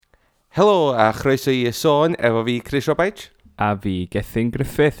Helo a chroeso i sôn efo fi Chris Robaich. A fi, Gethin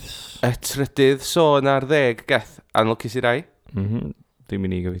Griffiths. Y trydydd sôn ar 10, Geth, anlwcus i rai. Dwi'n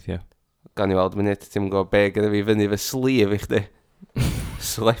mynd i gyfeithio. Gan i weld munud, ti'n gwybod be gyda fi fyny fy slif i chdi.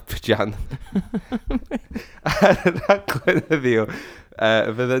 Slip Jan. Ar y rhaglen heddiw,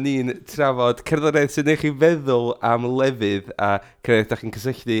 fydden ni'n trafod cerddoriaeth sy'n eich i feddwl am lefydd a cerddoriaeth da chi'n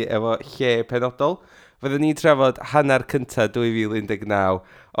cysylltu efo lle penodol. Fydden ni'n trafod hanner cynta 2019.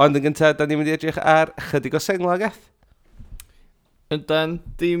 Ond yn gyntaf, da ni'n mynd i edrych ar chydig o sengla, Geth. Ydyn,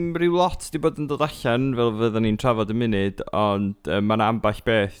 dim rhyw lot di bod yn dod allan fel fydden ni'n trafod y munud, ond mae'n amball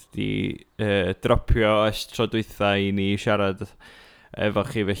beth di dropio ys tro dwytha i ni siarad efo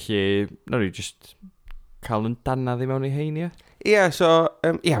chi, felly nawr ni just cael yn danadd i mewn i heini. Ie,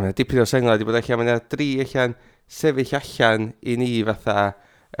 mae'n dipyn o sengla di bod allan, mae'n 3 allan sefyll allan i ni fatha,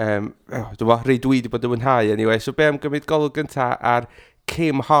 rei dwi di bod yn mwynhau anyway, so be am gymryd golwg gynta ar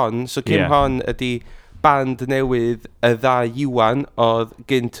Kim Hon. So Kim Hon ydi band newydd y dda Iwan oedd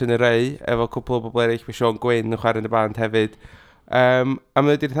gynt yn y rei efo cwpl o bobl eraill, mae Sean Gwyn yn chwarae yn y band hefyd. A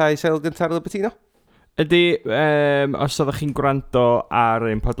mae ydi'r ddau sengl gynta ar y Libertino? Ydy, os oeddech chi'n gwrando ar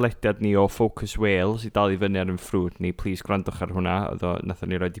ein podlediad ni o Focus Wales i dal i fyny ar yn ffrwd ni, please gwrandwch ar hwnna,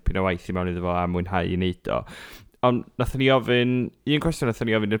 nathon ni roi dipyn o waith i mewn iddo fo a mwynhau i wneud o. Ond nathon ni ofyn, un cwestiwn nathon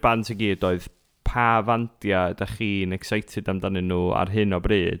ni ofyn i'r band sy'n gyd oedd pa fandia ydych chi'n excited amdanyn nhw ar hyn o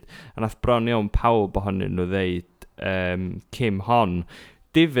bryd, a nath bron iawn pawb ohonyn nhw ddeud Kim Hon.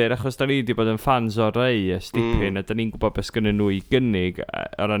 Difyr, achos da ni wedi bod yn fans o rei dipyn, a da ni'n gwybod beth sgynny nhw i gynnig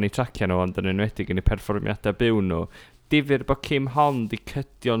o ran i tracio nhw, ond yn enwedig yn eu perfformiadau byw nhw. Difyr bod Kim Hon di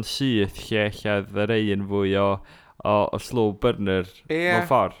cydio'n syth lle lladd y rei yn fwy o slow burner mewn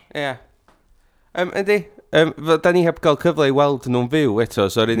ffordd. Ie. Ydy, da ni heb gael cyfle i weld nhw'n fyw eto,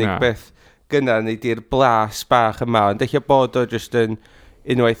 so'r unig beth gynna ni di'r blas bach yma, ond eich bod o jyst yn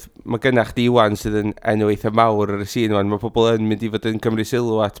unwaith, mae gynnach di Iwan sydd yn enwaith y mawr ar y sîn wan, mae pobl yn mynd i fod yn cymryd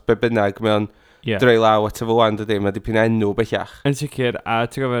sylw at be bynnag mewn droi law at y fo wan, dydy, mae dipyn enw bellach. Yn sicr, a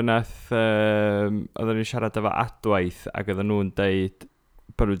ti'n gofio nath, oedden ni'n siarad efo adwaith ac oedden nhw'n deud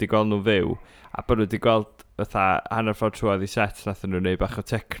bod nhw wedi gweld nhw fyw, a bod nhw wedi gweld fatha hanner ffordd trwad i set nathon nhw'n neud bach o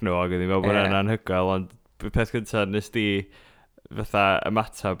techno ac oedden ni'n meddwl bod yna'n anhygoel, ond peth gyntaf nes di fatha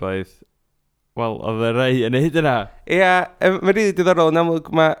ymatab oedd wel, oedd y rei yn neud yna. Ie, mae'n rili diddorol yn amlwg,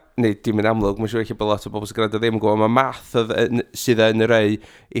 dim yn amlwg, mae'n siŵr eich bod lot o bobl sy'n gwrando ddim yn gwybod, mae math sydd yn y rei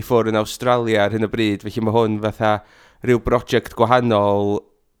i ffwrdd yn Awstralia ar hyn o bryd, felly mae hwn fatha rhyw brosiect gwahanol,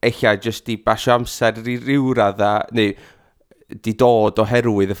 eich jyst i basio amser i ryw radda, neu di dod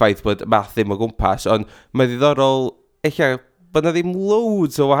oherwydd y ffaith bod math ddim o gwmpas, ond mae ddiddorol, eich bod na ddim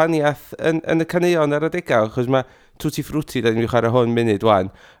loads o wahaniaeth yn y caneuon ar y degau, achos mae Tutti Frutti, da ni'n chwarae hwn munud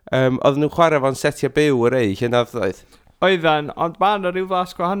wan. Oedd nhw'n chwarae fo'n setiau byw yr ei, lle nad oedd? Oedden, ond mae yna rhyw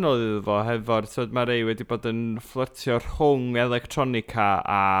fas gwahanol iddo fo, hefo'r, mae rei wedi bod yn fflyrtio rhwng electronica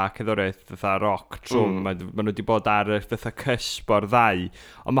a cerddoriaeth fatha rock trwm. Mae nhw wedi bod ar fatha cysp o'r ddau.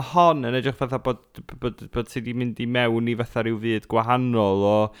 Ond mae hon yn edrych fatha bod sydd wedi mynd i mewn i fatha rhyw fyd gwahanol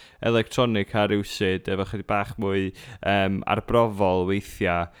o electronica rywsyd, efo chydig bach mwy arbrofol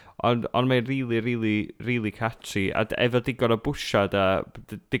weithiau. Ond mae'n really catchy. A efo digon o bwsiad a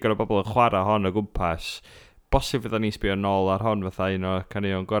digon o bobl yn chwarae hon o gwmpas, bosib fydda ni'n sbio nôl ar hon fatha un o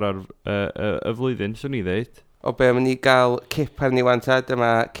caneuon gorau'r y flwyddyn, swn i ddeud. O be am ni gael cip ar ni wan ta,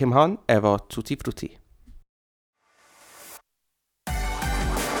 dyma Kim Hon efo Tutti Frutti.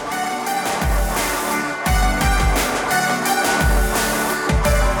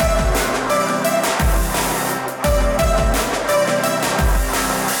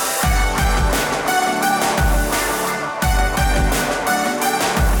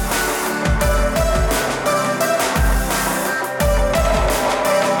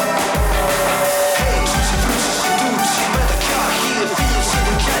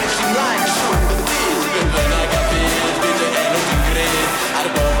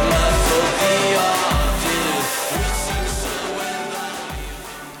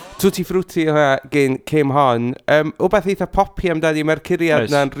 Tutti Frutti gen Kim Hon. Wbeth eitha popi amdani, mae'r curiad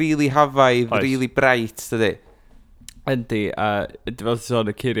na'n really hafaidd, really bright, dydy? Yndi, a fel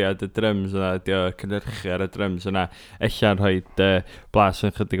sôn y curiad, y drums yna, ydi o cynhyrchu ar y drums yna, ella'n rhoi blas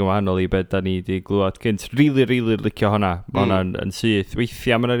yn chydig yn wahanol i beth da ni wedi glwad cynt. Really licio hwnna, mae hwnna'n syth.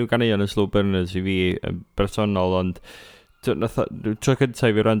 Weithiau, mae yna rhyw ganeuon yn slow burners i fi yn bersonol, ond tro cyntaf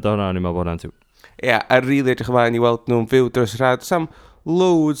i fi rando hwnna, ni'n meddwl bod hwnna'n tiw. Ie, a really edrych ymlaen i weld nhw'n fyw dros rhad. Sam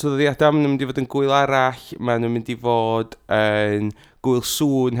loads o ddyddiadau, maen nhw'n mynd i fod yn gwyl arall, maen nhw'n mynd i fod yn gwyl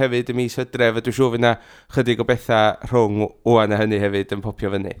sŵn hefyd y mis Hydref, a dwi'n siŵr fyna chydig o bethau rhwng wwan a hynny hefyd yn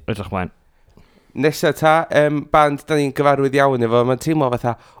popio fyny. Edrych mlaen. Nesa ta, band da ni'n gyfarwydd iawn efo, mae'n teimlo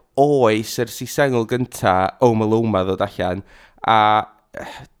fatha oes yr sisengl gynta Oma Loma ddod allan, a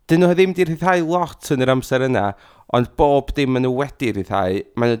dyn nhw ddim wedi rhyddhau lot yn yr amser yna, ond bob dim maen nhw wedi rhyddhau,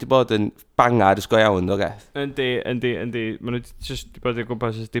 maen nhw wedi bod yn bangar ysgo iawn, o geth. Yndi. Maen nhw just wedi bod yn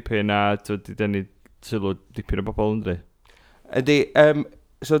gwmpas ys dipyn a wedi denu sylw dipyn o bobl yn dri. Ydy,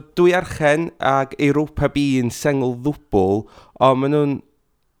 so dwi archen ag Europa B yn sengl ddwbl, ond maen nhw'n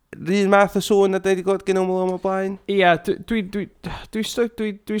rhywun math o sôn a dweud i gwrdd gen Oma Loma blaen? Ia, dwi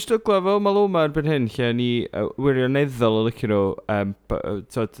stryglo efo Oma Loma erbyn hyn, lle ni wirioneddol o licio nhw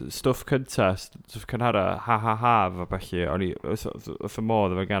stwff cynta, stwff cynhara, ha, fa falle, o'n i, wrth y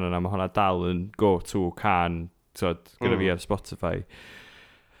modd efo gan yna, mae hwnna dal yn go-to can, gyda fi ar Spotify.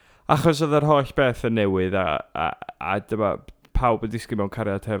 Achos oedd yr holl beth yn newydd, a dyma, pawb yn disgyn mewn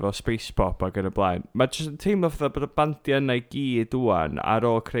cariad hefo space pop ac yn y blaen. Mae jyst yn teimlo fatha bod y bandiau yna i gyd wan ar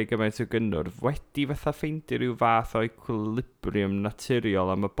ôl creu gymaint o gynnwrf wedi fatha ffeindio rhyw fath o equilibrium naturiol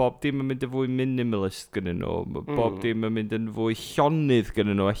a mae bob dim yn mynd yn fwy minimalist gyda nhw, mae bob dim yn mynd yn fwy llonydd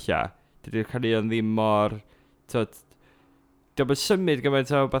gyda nhw ella. Dydy'r cariad ddim mor... Dwi'n symud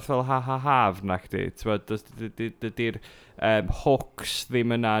gymaint o beth fel ha-ha-haf nac di. Dydy'r hooks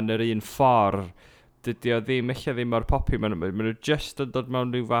ddim yna yn yr un ffordd. Dydy o ddim, eich ddim o'r popi, maen nhw just yn dod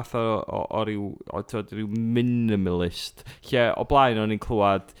mewn rhyw fath o ryw minimalist. Lle o blaen o'n i'n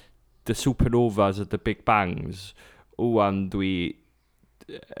clywed The Supernovas a The Big Bangs, wwan dwi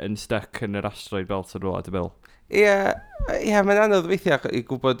yn stuck yn yr asteroid belt yn rhywle, dy bil. Ie, mae'n anodd weithiau i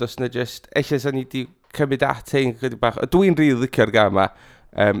gwybod os na just, eich sy'n ni wedi cymryd at ein chydig bach. Dwi'n rili licio'r gam yma.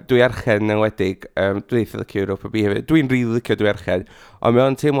 Dwi archen yn wedig, dwi'n eitha licio Europa B hefyd. Dwi'n rili licio dwi archen, ond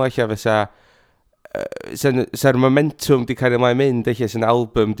mae'n teimlo eich fysa sa'r momentum di cael ymlaen mynd, eich sy'n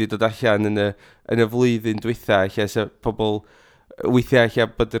album di dod allan yn y flwyddyn dwytha, eich sy'n pobl weithiau eich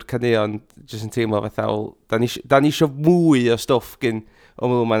bod yr caneuon jyst yn teimlo fatha, da ni isio mwy o stwff gyn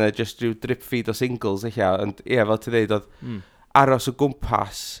Oma Loma na just rhyw drip feed o singles eich, ond ie, fel ti dweud, oedd aros o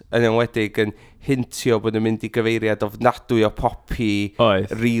gwmpas yn enwedig yn hintio bod yn mynd i gyfeiriad ofnadwy o popi,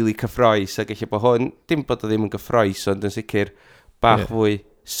 really cyffroes, ac eich bod hwn, dim bod o ddim yn gyffroes, ond yn sicr bach fwy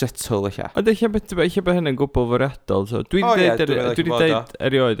subtle eich. Ond eich bod hyn yn gwbl fwriadol. Dwi wedi dweud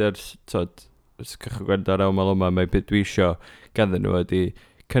erioed cychwyn gwrdd ar Oma Loma, mae beth dwi isio ganddyn nhw ydi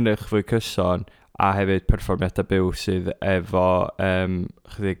cynnyrch fwy cyson a hefyd perfformiadau byw sydd efo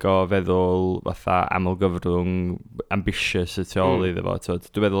chydig o feddwl fatha amlgyfrwng ambitious y tu ôl iddo fo.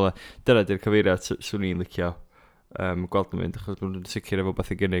 Dwi'n meddwl dyna di'r cyfeiriad swn i'n licio gweld nhw'n mynd, achos mae'n sicr efo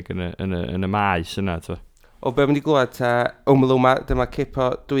beth i gynnig yn y maes yna. O be mynd i glwad, Oma Loma, dyma cipo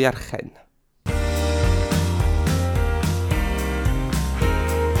dwi archen.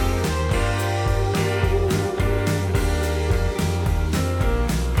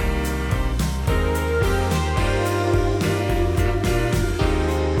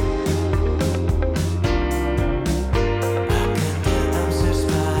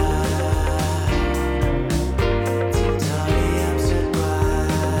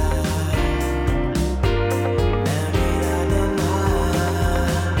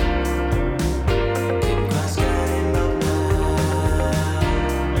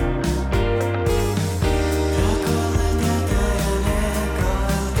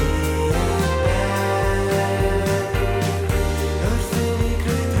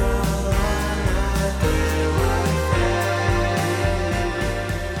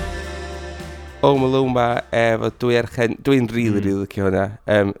 Oma Loma efo dwi archen, dwi'n rili licio hwnna.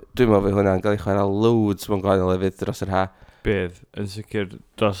 Dwi'n meddwl fe hwnna'n cael ei chwarae loads mewn gwahanol hefyd dros yr ha. Bydd, yn sicr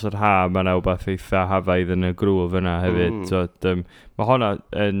dros yr ha, mae yna wbeth eitha hafaidd yn y grŵf yna hefyd. Mae hwnna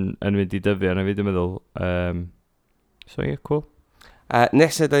yn mynd i dyfu yna fi, dwi'n meddwl. So ie, cool.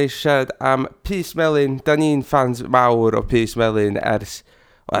 Nesaf da ni siarad am Pys Melyn. Da ni'n fans mawr o Pys Melyn ers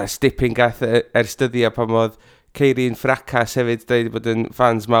dipyn gath ers dyddiau pan oedd Ceiri'n ffracas hefyd, da ni wedi bod yn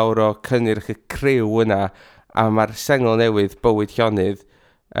fans mawr o cynnyrch y criw yna, a mae'r sengl newydd bywyd llonydd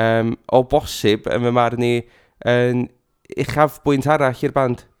o bosib yn fy marn ni yn uchafbwynt arall i'r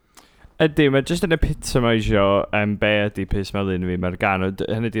band. Ydy, mae jyst yn epitomisio be ydy Pys Melyn fi, mae'r gan,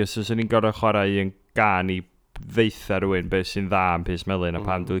 hynny di, os ydyn ni'n gorau chwarae yn gan i ddeitha rhywun beth sy'n dda yn Pys Melyn a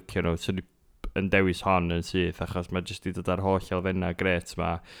pan dwi'n licio nhw, sy'n yn dewis hon yn syth, achos mae jyst i dod ar holl elfennau gret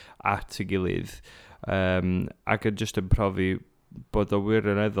yma at ei gilydd. Ac yn jyst yn profi bod o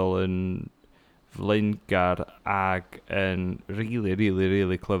wirioneddol yn flaengar ag yn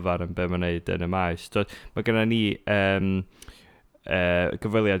really clyfar yn be mae'n neud yn y maes. Mae gennym ni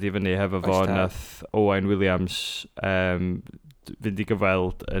gyfweliad i fyny hefo fo nath Owain Williams fynd i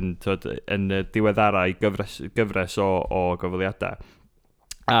gyfweld yn diweddarau gyfres o gyfweliadau.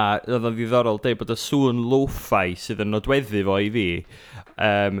 A oedd o'n ddiddorol dweud bod y sŵn lo-fi sydd yn nodweddu fo i fi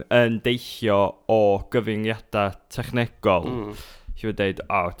yn deillio o gyfyngiadau technegol. Dwi'n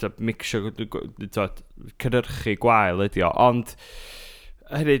dweud, mixio, cynhyrchu gwael ydi o. Ond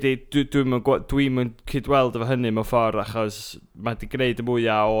hynny, dwi'n cydweld efo hynny mewn ffordd achos mae wedi gwneud y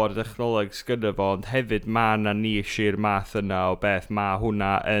mwyaf o'r dechnoleg sgynny fo, ond hefyd mae yna nish i'r math yna o beth, mae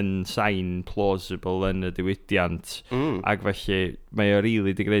hwnna yn sign plausible yn y diwydiant. Ac felly mae o rili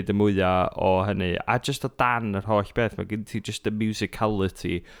wedi gwneud y mwyaf o hynny. A just o dan yr holl beth, mae gen ti just y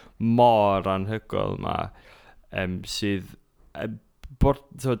musicality mor anhygoel yma sydd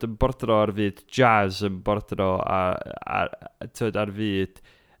yn bordro ar fyd jazz, yn bordro ar fyd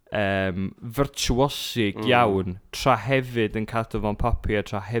virtuosig iawn, tra hefyd yn cadw fo'n popi a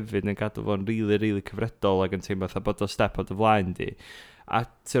tra hefyd yn cadw fo'n rili cyfredol ac yn teimlo fatha bod o step o dy flaen di. A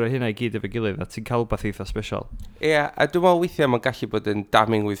ti'n rhoi hynna i gyd efo gilydd a ti'n cael beth eitha special. Ie, a dwi'n meddwl weithiau mae'n gallu bod yn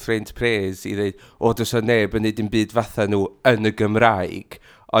damning with faint praise i ddweud, does o neb yn neud yn byd fatha nhw yn y Gymraeg.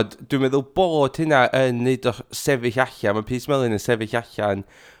 Ond dwi'n meddwl bod hynna yn neud o sefyll allan, mae Peace Melyn yn sefyll allan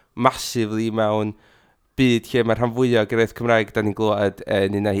massively mewn byd lle mae'r rhan fwyaf gyrraedd Cymraeg da ni'n glywed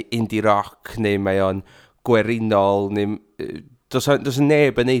yn un indie rock neu mae o'n gwerinol neu does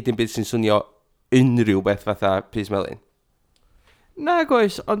neb yn neud yn byd sy'n swnio unrhyw beth fatha Peace Melyn. Na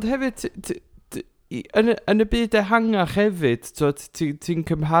goes, ond hefyd yn y byd ehangach hefyd, ti'n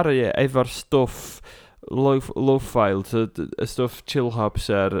cymharu efo'r stwff low-file, y stwff chill hops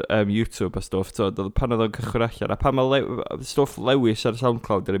ar YouTube a stwff, pan oedd o'n cychwyn allan, a pan mae stwff lewis ar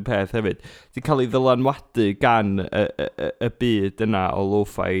SoundCloud yr un peth hefyd, di cael ei ddylanwadu gan y byd yna o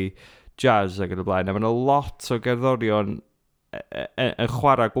lo-fi jazz ac yn y blaen, a mae yna lot o gerddorion yn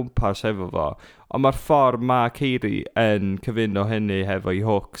chwarae gwmpas hefo fo, ond mae'r ffordd mae Ceiri yn cyfuno hynny hefo ei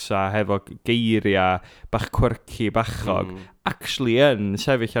hooks a hefo geiriau bach quirky bachog, actually yn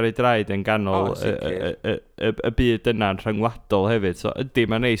sefyll ar ei draed yn ganol y byd yna'n rhyngwladol hefyd. So ydy,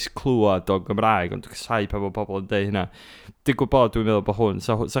 mae'n neis clywed o Gymraeg, ond dwi'n casau pa bod pobl yn dweud hynna. Dwi'n gwybod, dwi'n meddwl bod hwn.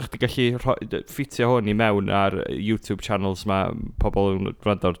 So chdi gallu ffitio hwn i mewn ar YouTube channels mae pobl yn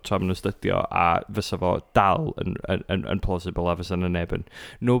gwrando'r tra maen nhw'n studio a fysa fo dal yn plausible a fysa yna neb yn.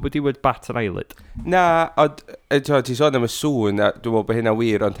 Nobody would bat an eyelid. Na, ond ti sôn am y sŵn, a dwi'n meddwl bod hynna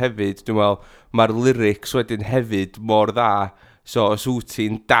wir, ond hefyd, dwi'n meddwl mae'r lyrics wedyn hefyd mor dda. So, os wyt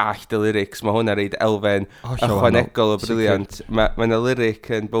ti'n dallt y lyrics, mae hwnna reid elfen ychwanegol o briliant. Mae yna lyric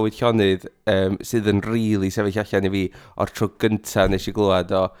yn Bywyd Llonydd sydd yn rili sefyll allan i fi o'r tro gyntaf nes i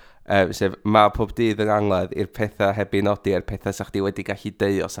glywed o, sef mae pob dydd yn angladd i'r pethau heb ei nodi a'r pethau sa chdi wedi gallu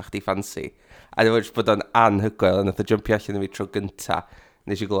deu o sa chdi ffansi. A dwi'n meddwl bod o'n anhygoel, yn oedd o jumpio allan i fi tro gyntaf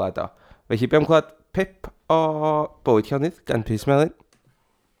nes i glywed o. Felly, be am clywed pip o Bywyd Llonydd gan Peace Melyn?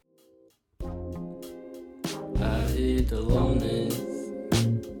 Ar hyd y lonydd,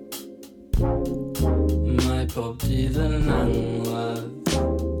 mae pob dydd yn angladd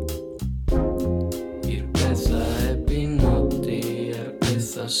i'r bethau heb i nodi a'r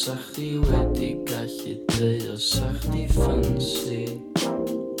bethau sa chdi wedi gallu deu o sa chdi ffansi,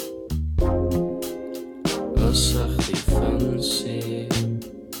 o sa chdi ffansi.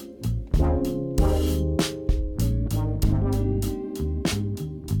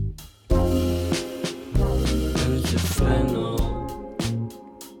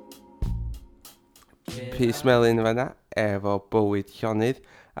 Peace Melyn fanna, efo Bywyd Llonydd.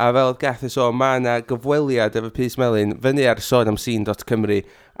 A fel gath y sôn, mae yna gyfweliad efo Peace Melyn fyny ar sôn am scene.cymru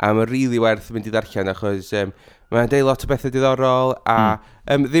a mae'n rili werth mynd i ddarllen achos mae'n deud lot o bethau diddorol a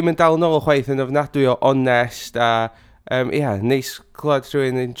ddim yn dal nôl chwaith yn ofnadwy o onest a neis clywed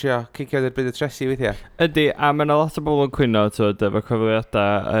rhywun yn trio cicio ar byd y tresi weithiau. Ydy, a mae yna lot o bobl yn cwyno efo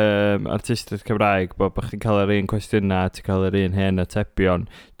cyfleoedau artistiaeth Cymraeg bod chi'n cael yr un cwestiynau a ti'n cael yr un hen atebion.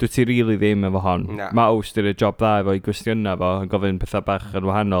 Dwi ti rili ddim efo hon. Mae Awst i'r job dda efo i gwestiynau fo yn gofyn pethau bach yn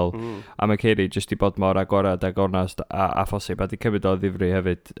wahanol a mae Ceiri jyst i bod mor agorad ag ornast a phosib a di cymryd o ddifri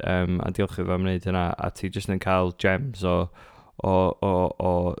hefyd a diolch iddo am wneud hynna a ti jyst yn cael gems o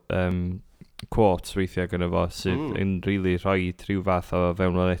quotes weithiau gyda fo sydd yn rili rhoi rhyw fath o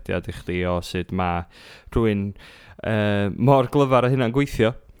fewnwelediad i chdi o sut mae rhywun mor glyfar a hynna'n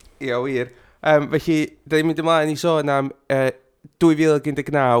gweithio. Ia, wir. Felly, da ni'n mynd ymlaen i sôn am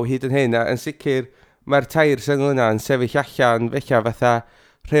 2019 hyd yn hyn, a yn sicr mae'r tair sy'n yna'n sefyll allan fella fatha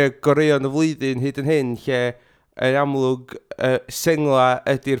rhai o goreon y flwyddyn hyd yn hyn, lle yn amlwg sengla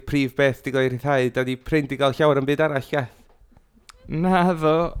ydy'r prif beth di gael ei rhyddhau, da ni pryn di gael llawer yn byd arall, ia? Na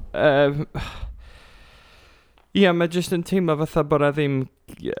ddo, Ia, mae jyst yn teimlo fatha bod a ddim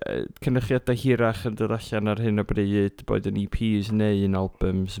cynrychiadau hirach yn dod allan ar hyn o bryd, bod yn EPs neu yn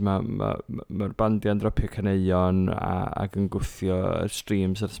albums. Mae'r bandiau'n dropio caneuon ac yn gwthio y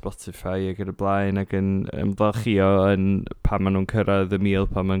streams ar Spotify ac yn y blaen ac yn ymddelchio yn pan maen nhw'n cyrraedd y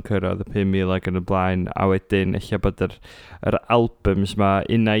 1000, pan maen nhw'n cyrraedd y 5000 ac yn y blaen. A wedyn, eich bod yr albums ma,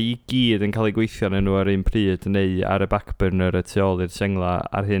 unna i gyd yn cael ei gweithio yn nhw ar un pryd neu ar y back burner y tu ôl i'r sengla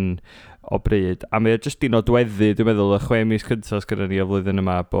ar hyn o bryd, a mae o jyst i nodweddu, dwi'n meddwl, y 6 mis cyntaf gyda ni o flwyddyn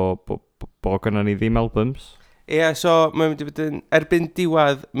yma, bo gyda ni ddim albums. Ie, so mae'n mynd i fod yn erbyn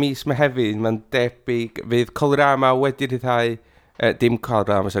diwedd mis Mehefin, mae'n debyg fydd Colorama wedi rhyddhau, dim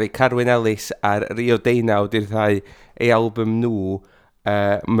Colorama, Carwyn Ellis a'r Rio Deunaw wedi rhyddhau ei album nhw.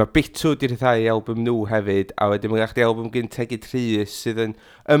 Mae Bitw wedi rhyddhau ei album nhw hefyd, a wedyn mae'n gallu album gyn Tegid Rhys sydd yn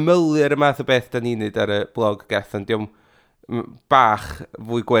ymylu ar y math o beth da ni'n neud ar y blog Geth, ond diolch bach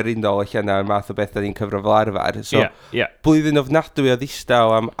fwy gwerinol allan na'r math o beth da ni'n cyfro fel arfer. So, blwyddyn ofnadwy o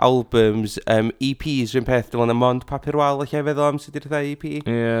ddistaw am albums, EPs, rhywun peth, dwi'n meddwl y Mond Papur Wal allan feddwl am sydd wedi rhyddhau EP.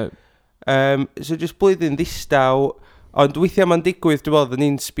 So, just blwyddyn ddistaw, ond weithiau mae'n digwydd, dwi'n meddwl, da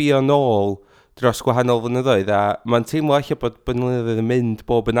ni'n sbio nôl dros gwahanol flynyddoedd, a mae'n teimlo allan bod blynyddoedd yn mynd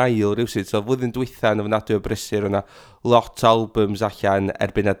bob yn ail rhywsyd. So, flwyddyn dwytha'n ofnadwy o brysur, o'na lot albums allan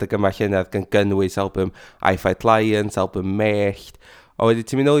erbyn adeg yma llynedd gan gynnwys album I Fight Lions, album Mellt. A wedyn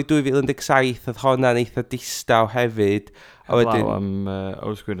ti'n mynd ôl i 2017, oedd hwnna'n eitha distaw hefyd. Heblaw am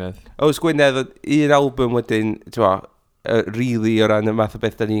Ows Gwynedd. Ows Gwynedd, un album wedyn, really o ran y math o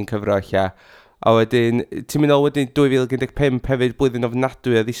beth da ni'n cyfro allan. A wedyn, ti'n mynd ôl wedyn 2015 hefyd, blwyddyn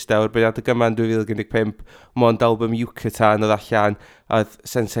ofnadwy o ddistaw, erbyn adeg yma yn 2015, Mond album Yucatan oedd allan, a oedd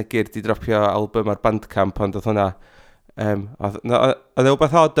Sensegur di dropio album ar Bandcamp, ond oedd hwnna, oedd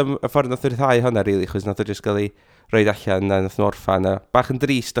wbeth od am y ffordd nath o ryddhau hwnna, really, chos nath o jyst gael ei roed allan na nath nhw orffan, a bach yn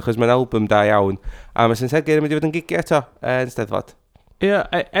drist, achos mae'n album da iawn, a mae Sensegur yn mynd i fod yn gigio eto, yn Steddfod. Ie,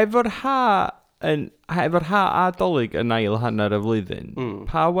 efo'r ha a dolyg yn ail hanner y flwyddyn,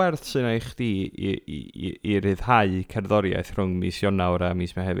 pa werth sy'n ei chdi i ryddhau cerddoriaeth rhwng mis Ionawr a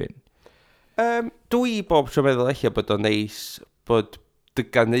mis Mehefin? Dwi bob tro meddwl eich bod o'n neis bod dy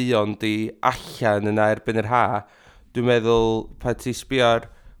ganeuon di allan yna erbyn yr ha. Dwi'n meddwl pa ti sbio'r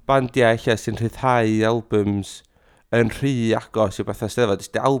bandiau eich sy'n rhyddhau albums yn rhy agos i beth o Steddfod.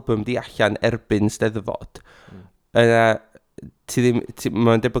 Ysdi album di allan erbyn Steddfod.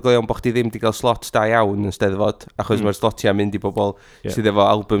 Mae'n debygol iawn bod chdi ddim wedi cael slots da iawn yn Steddfod, achos mae'r slotiau mynd i bobl sydd efo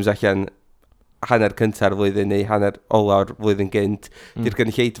albums allan hanner cynta'r flwyddyn neu hanner ola'r flwyddyn gynt. Di'r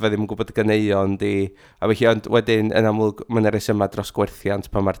gynulleidfa ddim yn gwybod y ganeuon di, a felly ond wedyn yn amlwg mae'n resymau dros gwerthiant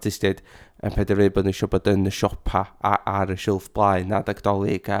pan mae'r artistiaid yn penderfynu bod nhw eisiau bod yn y siopa ar y silff blaen a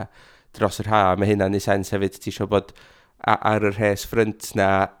dagdolig a dros yr ha. Mae hynna'n ei sens hefyd, ti eisiau bod ar y rhes ffrynt na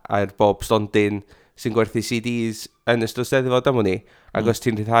ar bob stondin sy'n gwerthu CDs yn ystod Steddfod am hwnni. Ac os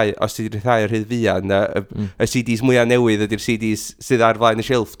ti'n rhyddhau yr rhydd fian, y CDs mwyaf newydd ydy'r CDs sydd ar flaen y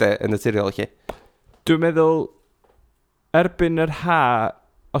silff yn naturiol lle. Dwi'n meddwl, erbyn yr ha,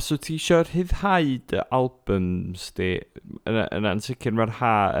 os wyt ti eisiau rhyddhau dy albums di, yn sicr mae'r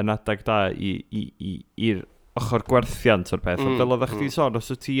ha yn adag da i'r ochr gwerthiant o'r peth. Fel oeddech chdi sôn,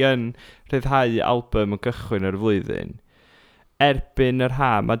 os wyt ti yn rhyddhau album o gychwyn yr flwyddyn, erbyn yr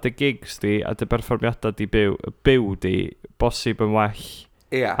ha, mae dy gigs di a dy berfformiadau di byw di bosib yn well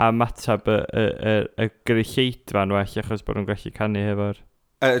a matab y gyrilleidfa'n well achos bod nhw'n gallu canu hefo'r...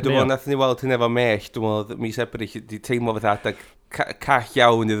 Dwi'n meddwl nath ni weld hyn efo Mellt, dwi'n meddwl mis Ebrill di teimlo fatha adag call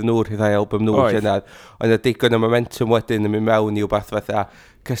iawn iddyn nhw rhyddhau album nhw llynedd. Ond y digon o momentum wedyn yn mynd mewn i wbeth fatha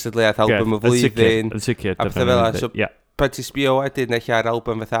cystadleuaeth album y flwyddyn. Yn sicr. A pethau fel so pan ti sbio wedyn eich ar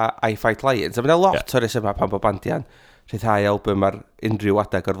album fatha I Fight Lions, a mae'n lot o'r yma pan bod bandiau'n rhyddhau album ar unrhyw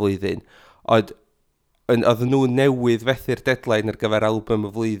adeg o'r flwyddyn. Oedd nhw newydd fethu'r deadline ar gyfer album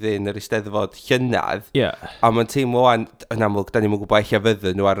y flwyddyn yr Eisteddfod llynedd. A mae'n teimlo yn amlwg, da ni'n gwybod eich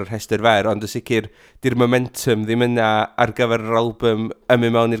fydden nhw ar y rhestr fer, ond y sicr, di'r momentum ddim yna ar gyfer yr album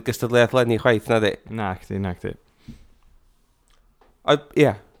ymwneud mewn i'r gystadleuaeth lenni chwaith, na di? Na chdi.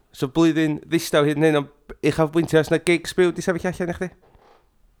 So blwyddyn ddistaw hyn, eich afbwyntio os na gigs byw di sefyll allan i chdi?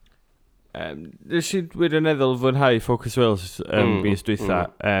 Nes i wirioneddol fwynhau Focus Wales mis dwytha.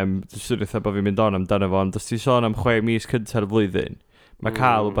 Dwi'n eitha bod fi'n mynd on amdano fo, ond os ti sôn am 6 mis cynta'r flwyddyn, mae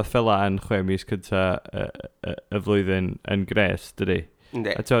cael wbeth fel yn 6 mis cynta y flwyddyn yn gres, dydy?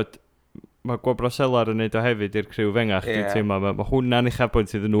 A tywed, mae Gwobro Selar yn neud o hefyd i'r criw fengach, dwi'n teimlo, mae hwnna'n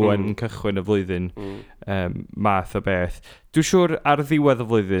uchafbwynt iddyn nhw yn cychwyn y flwyddyn math o beth. Dwi'n siŵr ar ddiwedd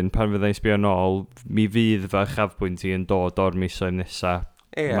y flwyddyn, pan fyddai'n sbio nôl, mi fydd fy uchafbwynt i yn dod o'r misoedd nesaf.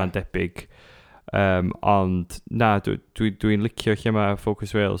 Mae'n debyg. Ond na, dwi'n licio lle mae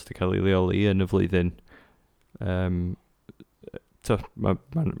Focus Wales di cael ei leoli yn y flwyddyn.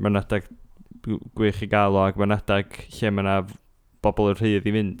 Mae'n adag gwych i gael o, ac mae'n adag lle mae yna bobl yr rhydd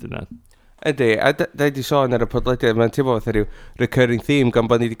i fynd yna. Ydy, a da wedi sôn ar y podlediad, mae'n teimlo fatha rhyw recurring theme gan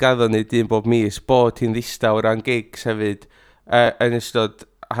bod ni wedi gaddo ni dyn bob mis, bod hi'n ddistaw o ran gigs hefyd yn ystod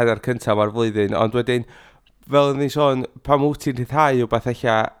hanner cyntaf o'r flwyddyn, ond wedyn, fel ni sôn, pam wyt ti'n rhyddhau o beth eich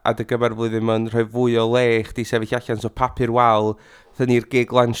ad y gyfer flwyddyn, mae'n rhoi fwy o le i chdi sefyll allan, so papur wal, dda ni'r gig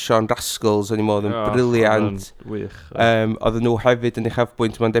lansio'n Rascals, o'n i'n modd yn briliant. Oedden nhw hefyd yn eich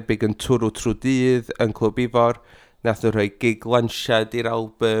afbwynt, mae'n debyg yn twrw trwy dydd, yn Clwb Ifor. Nath nhw rhoi gig lansiad i'r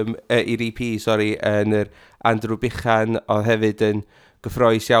album, i'r EP, yn yr Andrew Bichan, oedd hefyd yn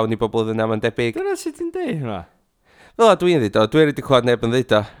gyffroes iawn i bobl yna, mae'n debyg. Dyna sut ti'n deud hwnna? Fel dwi'n dweud o, dwi'n wedi clywed neb yn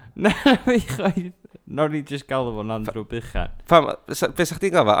dweud o. Na, fi chwaith. Nawr ni jyst galw fo'n Andrew Bichan. Be sa'ch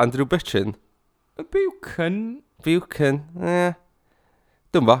ti'n gael fa? Andrew Bichan? Buchan. Buchan,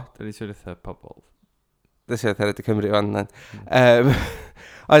 Dwi'n bo. Dyna ni sy'n eitha pobl. Dyna sy'n eitha Cymru fan.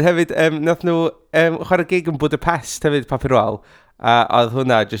 Ond hefyd, nath nhw chwarae gig yn Budapest hefyd, papur wal, a oedd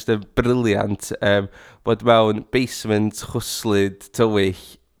hwnna just yn briliant, bod mewn basement chwslyd tywyll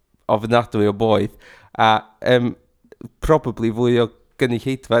ofnadwy o boeth, a probably fwy o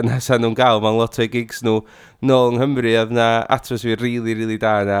gynulleidfa na sa nhw'n gael, mae'n lot o gigs nhw nôl yng Nghymru, oedd yna atmosffer really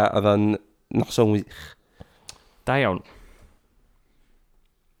da yna, oedd o'n noson wych. Da iawn.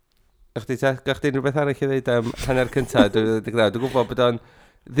 Gach ti rhywbeth arall i ddweud am hanner cyntaf, dwi'n gwybod bod o'n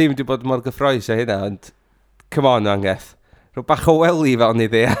ddim wedi bod mor gyffroes o hynna, ond come on Angeth, rhyw bach o weli fel ni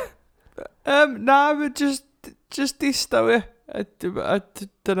ddi. Na, just distaw e,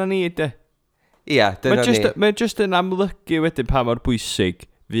 dyna ni ydy. Ia, dyna ni. Mae just yn amlygu wedyn pa mor bwysig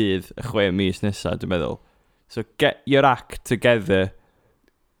fydd y 6 mis nesaf, dwi'n meddwl. So get your act together,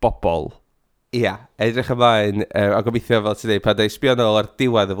 bobl. Ia, edrych ymlaen, a gobeithio fel ti'n dweud, pa da i sbio nôl ar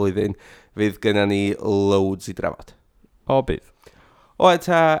diwedd y flwyddyn, fydd gynna ni loads i drafod. O bydd. O,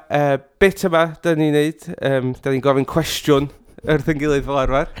 bit yma, da ni'n neud, da ni'n gofyn cwestiwn wrth yn gilydd fel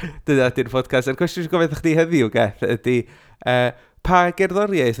arfer. Dyna di'r podcast. A'r cwestiwn sy'n gofyn chdi heddiw, Geth, ydy, pa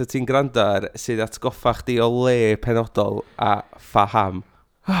gerddoriaeth o ti'n gwrando ar sydd atgoffa chdi o le penodol a pham?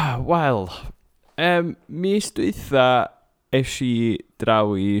 Wel, mis dwytha es i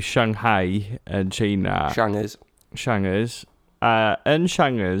draw i Shanghai yn China. Shanghai's. Yn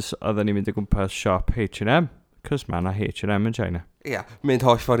Shanghai's, oedden ni'n mynd o gwmpas siop H&M, cos mae yna H&M yn China. Ia, mynd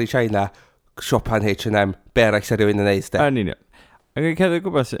holl ffordd i China, siopan H&M, be arall sa rhywun yn neud, de? Yn union. Ac yn ceddo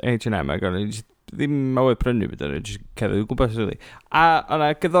gwmpas H&M, ac o'n i ddim mawr prynu byd o'n i, jyst ceddo gwmpas rili. A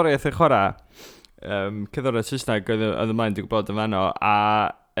o'na gyddoriaeth yn chwarae, cyddoriaeth Saesneg oedd ymlaen dwi'n gwybod yn fanno, a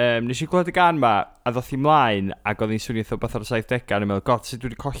nes i glwyd y gan ma, a ddoth i mlaen, ac oedd hi'n swnio eitha beth o'r 70au, a ni'n meddwl, god, sut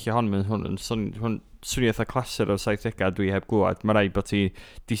dwi wedi colli hon, hwn swnio eitha clasur o'r 70au, dwi heb glwyd, mae rai bod ti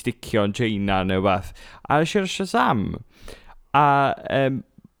di sticio yn China neu beth. A nes i'r Shazam, a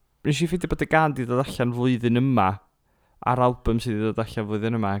nes i ffeindio bod y gan di dod allan flwyddyn yma, a'r album sydd wedi dod allan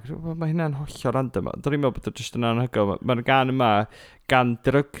flwyddyn yma. Mae hynna'n hollol random. Do'n i'n meddwl bod o jyst yn anhygoel. Mae'r gan yma, gan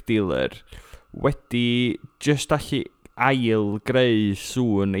drug dealer, wedi just allu ail greu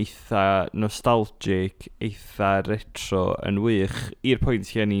sŵn eitha nostalgic, eitha retro yn wych, i'r pwynt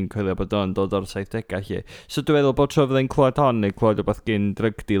lle ni'n coelio bod o'n dod o'r 70au lle. So dwi'n meddwl bod tro fyddai'n clywed hon neu clywed o beth gen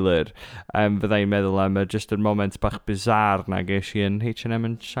drug dealer, fyddai'n meddwl am just yr moment bach bizarre na ges i yn H&M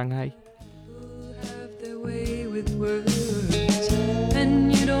yn Shanghai. With words,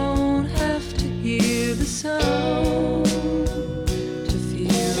 and you don't have to hear the sound to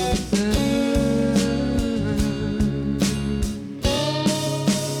feel the burn.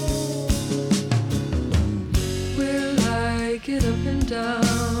 Will I get up and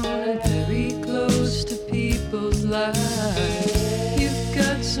down and very close to people's lives? You've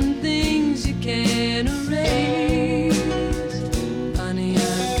got some things you can't erase. Honey,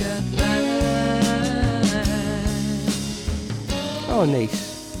 I've got mine. O, neis.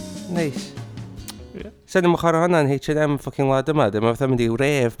 Sa'n ymwch ar hwnna'n H&M ffocking wlad yma, dyma fatha mynd i'w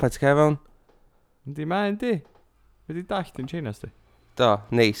ref pa ti'n cael fewn? Yndi ma, yndi. Wedi dallt yn China, sti? Do,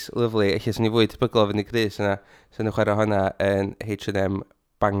 neis, lyflu. Eich sy'n ni fwy tebygol fynd i Grys yna, sa'n ymwch ar hwnna yn H&M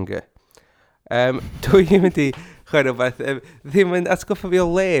Bangor. Dwi'n mynd i chwarae rhywbeth, ddim yn atgoffa fi o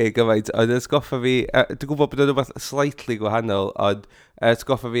le gyfaint, ond atgoffa fi, dwi'n gwybod bod o'n rhywbeth slightly gwahanol, ond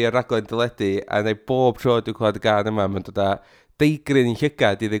atgoffa fi ar raglen dyledu, a neu bob tro dwi'n clywed y gan yma, mae'n dod â deigryn yn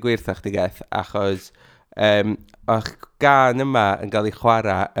llygad i ddigwyrthach chdi Geth, achos o'ch gan yma yn cael ei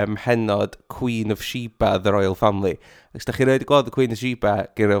chwarae ymhenod Queen of Sheba, The Royal Family. Ac os da chi roed i gweld y Queen of Sheba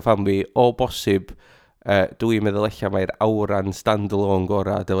gyda'r Royal Family, o bosib, dwi'n meddwl eich mae'r awran stand-alone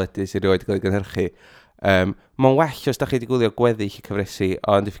gorau dyledu sy'n rioed gael ei gynhyrchu. Mae'n well os da chi wedi gwylio gweddill i cyfresu,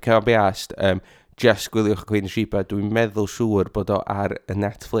 ond if you can't be asked, just gwyliwch Queen of Sheba, dwi'n meddwl siŵr bod o ar y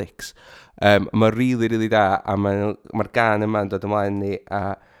Netflix. Mae'n really da, a mae'r gan yma'n dod ymlaen ni,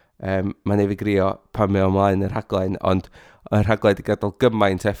 a mae'n ei fi grio pan mae o ymlaen yr rhaglen, ond yr rhaglen wedi gadael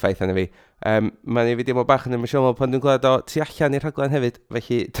gymaint effaith arno fi. Mae'n ei fi dim o bach yn emosiynol pan dwi'n gweld o tu allan i'r rhaglen hefyd,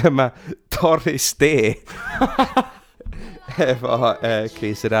 felly dyma Doris Day. Efo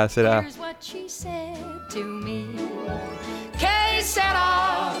Chris Sera. Here's what she said to me. Que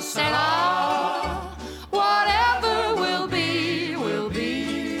sera, sera. Whatever will be, will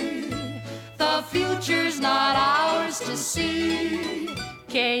be. The future's not ours to see.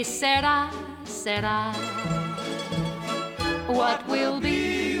 Que sera, sera. What will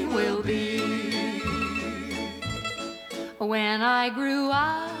be, will be. When I grew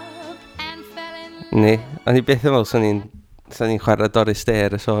up and fell in Ni, o'n i beth ymwyl, sa'n ni'n chwarae Doris Day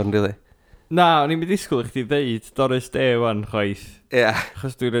ar y sôn, really. Na, o'n i'n mynd i disgwyl i chdi ddeud Doris Day wan, chwaith. Ie.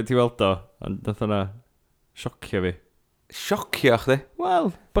 Achos dwi'n rhaid i weld o, ond nath hwnna siocio fi. Siocio chdi?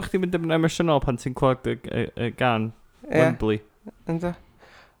 Wel, bych chdi'n mynd yn emosiynol pan ti'n clywed y gan Wembley. Ynddo.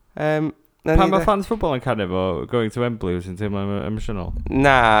 Pan mae fans ffwbol yn canu fo, going to Wembley, wyt ti'n teimlo emosiynol?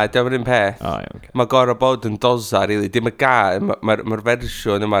 Na, diolch yn un peth. O, ie, oce. Mae gorau bod yn dosa, really. Dim y gan, mae'r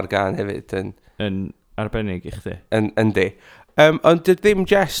fersiwn yma'r gan hefyd Yn arbennig i chdi. Yndi. Ond dyd ddim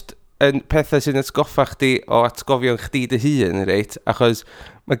just yn pethau sy'n atgoffa chdi o atgofion chdi dy hun, reit? Achos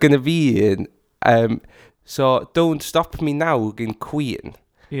mae gynna fi un, so Don't Stop Me Now gyn Queen.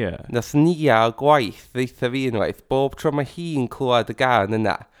 Ie. Nath Nia o gwaith ddeitha fi unwaith, bob tro mae hi'n clywed y gan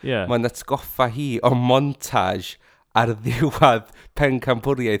yna, Ie. mae'n atgoffa hi o montage ar ddiwedd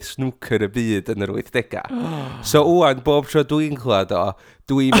pencampwriaeth snooker y byd yn yr 80au. So wwan, bob tro dwi'n clywed o,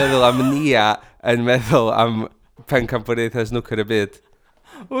 dwi'n meddwl am Nia yn meddwl am pencampwriaeth a snooker y byd.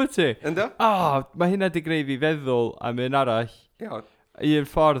 Wyt ti? Ynddo? Mae hynna di greu fi feddwl am un arall. Iawn.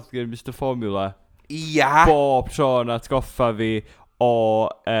 Un ffordd gyda Mr Formula. Ia! Bob tro yn atgoffa fi o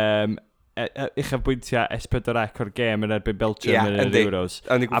uchafbwyntiau S4C o'r gêm yn erbyn Belgium yn yr Euros.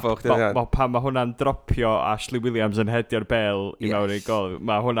 O'n i gwybod chdi hynna. Pan mae hwnna'n dropio Ashley Williams yn hedio'r bel i mewn i'r gol,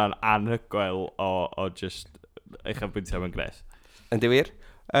 mae hwnna'n anhygoel o just uchafbwyntiau mewn gres. Yndi wir?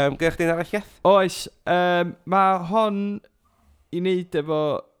 Gyrch di'n arall iaith? Oes, mae hon i wneud efo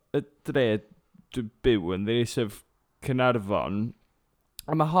y dred dwi'n byw yn ddyn sef Cynarfon.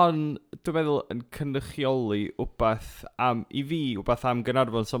 A mae hon, dwi'n meddwl, yn cynrychioli wbath am, i fi, wbath am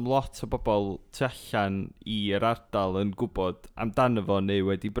Gaernarfon, som lot o bobl tu allan i'r ardal yn gwybod amdano fo neu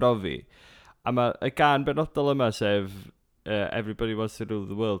wedi brofi. A mae y gan benodol yma sef Everybody Wants to Rule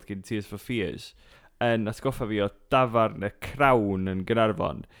the World gyn Tears for Fears yn atgoffa fi o dafarn y Crawn yn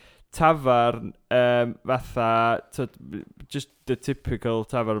Gaernarfon. Tafarn fatha, just the typical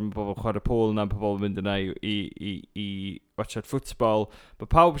tafarn mae bobl chwarae pôl na'n pobl yn mynd yna i watched ffwtbol.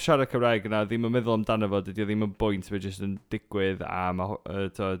 Mae pawb siarad Cymraeg yna ddim yn meddwl amdano fo, dydy o ddim yn bwynt, mae jyst yn digwydd a mae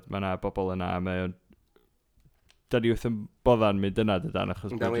yna bobl yna, da ni wrth yn bodda'n mynd yna dydan,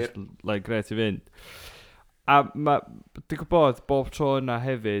 achos mae'n just like gret i fynd. A dwi'n gwybod bob tro yna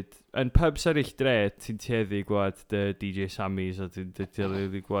hefyd, yn pubs eraill dre, ti'n tueddu gwad dy DJ Sammys, a ti'n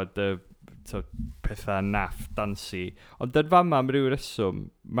tueddu gwad dy pethau naff dansi. Ond yn fama am ryw reswm,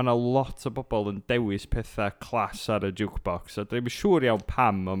 mae yna lot o bobl yn dewis pethau clas ar y jukebox. A dwi'n siŵr iawn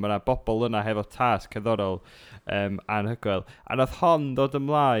pam, ond mae yna bobl yna hefo tas cerddorol anhygoel. A nath hon ddod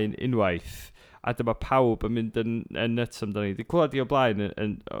ymlaen unwaith, a dyma pawb yn mynd yn nuts amdani. Dwi'n clywed i o blaen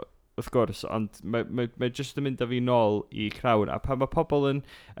wrth gwrs, ond mae jyst yn mynd â fi nôl i Crawn. A pan mae pobl yn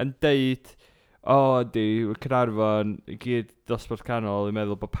deud, di, Caernarfon, i gyd dosbarth canol, yn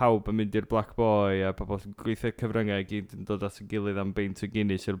meddwl bod pawb yn mynd i'r Black Boy, a pobl yn gweithio cyfryngau, i gyd yn dod at y gilydd am beint o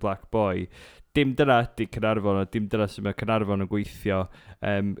Guinness i'r Black Boy. Dim dyna ydy Caernarfon, a dim dyna sydd mae Caernarfon yn gweithio.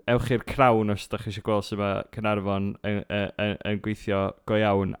 Ewch i'r Crawn os ydych chi eisiau gweld sydd mae Caernarfon yn gweithio go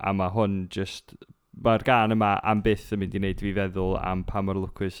iawn, a mae hwn just... Mae'r gan yma am byth yn mynd i wneud fi feddwl am pa mor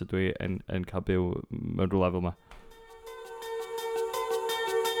lwcus ydw i yn cael byw mewn rhywle fel yma.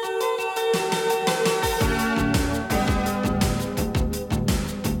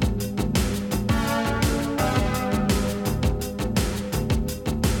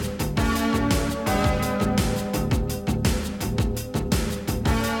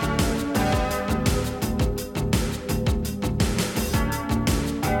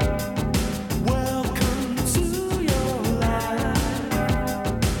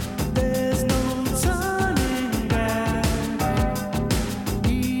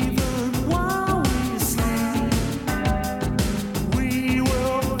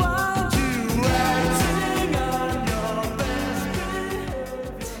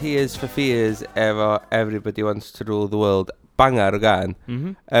 Tears for Fears efo Everybody Wants to Rule the World. bangar o gan.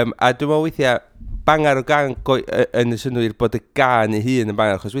 A dwi'n meddwl weithiau, bangar o gan yn y synwyr bod y gan ei hun yn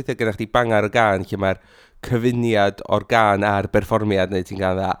bangar, achos weithiau gennych chi bangar o gan lle mae'r cyfuniad o'r gan a'r berfformiad neu ti'n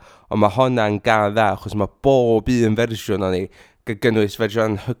gan dda, ond mae hwnna'n gan dda, achos mae bob un fersiwn o'n ni, gynnwys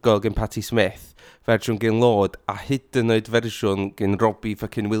fersiwn hygol gen Patti Smith, fersiwn gen Lord, a hyd yn oed fersiwn gen Robbie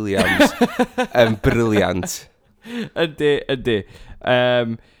fucking Williams, yn briliant. Ydy.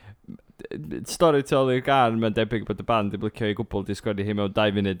 Storytelling gan, mae'n debyg bod y band yn blicio i gwbl di sgwennu hi mewn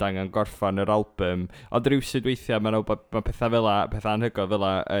 2 munud angen gorffan yr album. Ond rywsyd weithiau, mae pethau fel pethau anhygol fel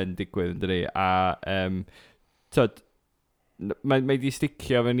yn digwydd, yn dydi. A mae di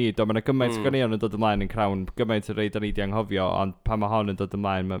sticio fe ni, mae yna gymaint o ganeuon yn dod ymlaen yn crawn, gymaint o reid o'n i di anghofio, ond pan mae hon yn dod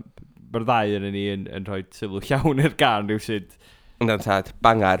ymlaen, mae'r ddau yn ni yn rhoi sylw llawn i'r gan rywsyd. Yna'n tad,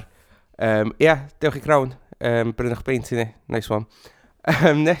 bangar. Dewch i crawn. Brynwch beint i ni, nice one.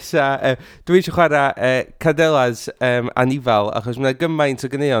 Nesa, dwi eisiau chwarae Candelas anifal, achos mae'n gymaint o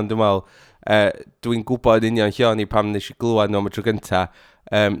ganeuon, dwi'n meddwl, dwi'n gwybod union lle o'n i pam nes i glwad nhw am y tro gynta.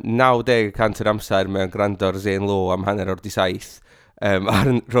 90% yr amser mae'n gwrando'r Zane Lowe am hanner o'r 17 ar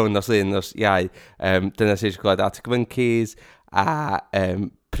rhwng nos lun, nos iau. Dyna sy'n eisiau glwad Arctic Monkeys a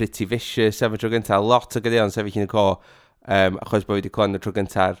Pretty Vicious am y tro gynta. Lot o ganeuon sef ich yn y co, achos bod fi wedi clywed y tro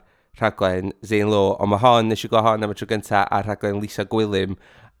gynta'r rhaglen Zane Lowe, ond mae hon, nes i gweld hon am y tro gyntaf ar rhaglen Lisa Gwilym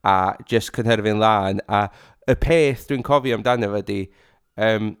a just cynhyrfu'n lan, a y peth dwi'n cofio amdano fe ydi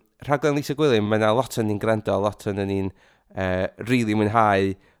rhaglen Lisa Gwilym, mae yna lot o'n ni'n gwrando, lot o'n ni'n really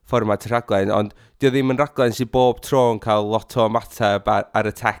mwynhau fformat y rhaglen, ond di o ddim yn rhaglen sy'n bob tro yn cael lot o ymateb ar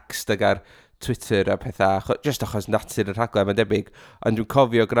y text ag ar Twitter a pethau, just achos natur y rhaglen, mae'n debyg, ond dwi'n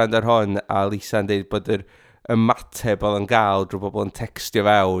cofio gwrando ar hon a Lisa'n deud bod yr ymateb oedd yn gael drwy bobl yn textio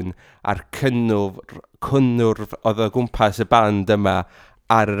fewn a'r cynnwrf oedd o gwmpas y band yma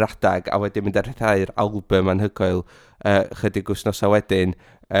ar yr adag, a wedyn mynd ar rhedau'r album anhygoel chydig wythnosau wedyn,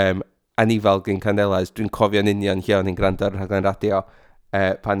 anifal gen Candelas. Dwi'n cofio'n union lle o'n i'n gwrando ar rhaglen radio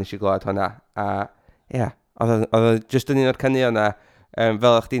pan nes i glywed hwnna, a oedd o just yn un o'r caneuon yna,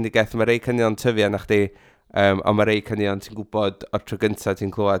 fel o'ch di'n digeth, mae rei caneuon tyfu na chdi, ond mae rei caneuon ti'n gwybod o'r tro gyntaf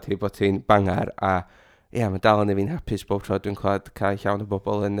ti'n clywed hi bod ti'n bangar, a mae dal yn ei fi'n hapus bob tro dwi'n clywed cael llawn o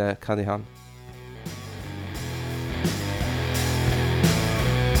bobl yn canu hon.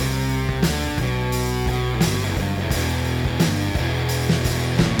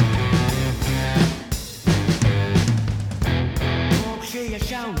 Bob lle a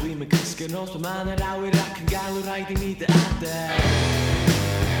llawn dwi'n mynd cysgu'n os mae'n yr awyr ac yn gael o'r rhaid i ni dy adeg.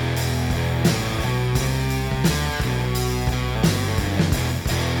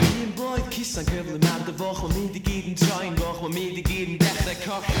 Cysa'n cyflym ar dy foch, mae'n mynd i gyd yn troi'n goch, mae'n mynd i gyd yn dechrau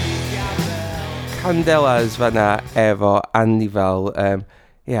colli gafel. Candelas fanna efo anifal,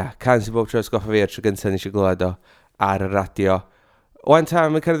 can sy'n bob tro ysgoffa fi ar tro gyntaf nes i glywed o ar y radio. Wan ta,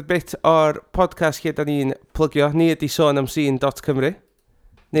 mae'n cyrraedd bit o'r podcast lle da ni'n plygio, ni ydi sonamscene.cymru.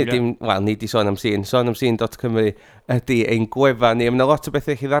 Ni di sôn am scene, sonamscene.cymru ydi ein gwefan ni. Mae'n lot o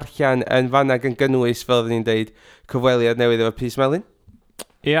bethau chi ddarllen yn fanna gan gynnwys, fel ydyn ni'n deud, cyfweliad newydd efo Pys Melyn.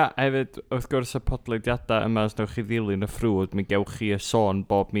 Hefyd, wrth gwrs y podleidiadau yma, os newch chi ddilyn y ffrwd, mi gewch chi y sôn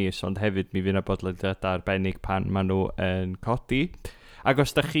bob mis, ond hefyd mi fydd yna podleidiadau arbennig pan maen nhw yn codi. Ac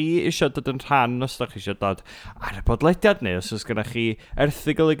os da chi eisiau dod yn rhan, os da chi eisiau dod ar y podleidiad, neu os gyda chi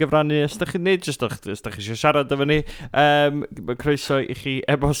erthigol i gyfrannu, os da chi'n neud, os da chi eisiau siarad efo ni, croeso i chi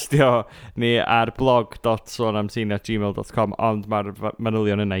e-bostio ni ar blog.sonamscene@gmail.com, ond mae'r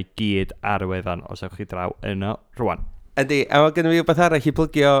manylion yna i gyd ar y wefan os ewch chi draw yno rwan. Ydy, a mae gennym fi beth arall i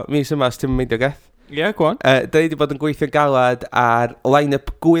plygio mis yma, os ti'n meindio geth? Go on. Da ni wedi bod yn gweithio galad ar line-up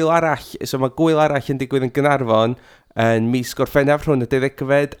gwyl arall, so mae gwyl arall yn digwydd yn Gaernarfon yn mis Gorffennaf rhwng y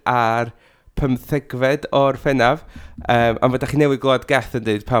 12fed a'r 15fed o'r Ffennaf, a mae da chi newydd glywed geth yn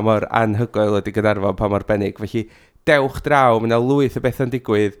dweud pa mor anhygoel ydy Gaernarfon, pa mor bennig, felly dewch draw, mae yna lwyth o beth yn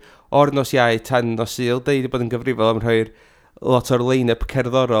digwydd o'r nos iau tan nos Sul. Da ni wedi bod yn gyfrifol am rhoi'r lot o'r line-up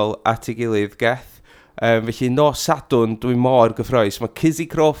cerddorol at ei gilydd geth. Felly nos Sadwrn dwi'n mor gyffroes. Mae Cizzy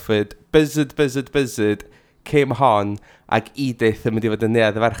Crawford, Buzzard, Kim Hon ac Edith yn mynd i fod yn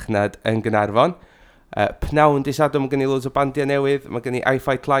neuadd y farchnad yn Gaernarfon. Pnawn di Sadwrn, mae gen i loads o bandiau newydd. Mae gen i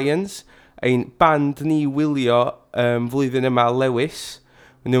I-Fight Lions, ein band ni wylio flwyddyn yma Lewis.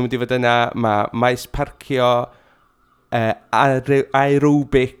 Nhw'n mynd i fod yna, mae maes parcio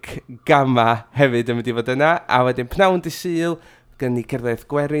aerobic Gamma hefyd yn mynd i fod yna. A wedyn pnawn di Sul, gen i cerdded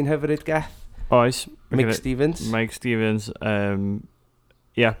Gwerin hyfryd geth. Oes. Mike Stevens. Pawb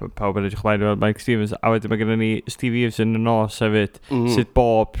yn edrych ymlaen Mike Stevens. A wedyn mae gennym ni Steve Eves yn y nos hefyd, sydd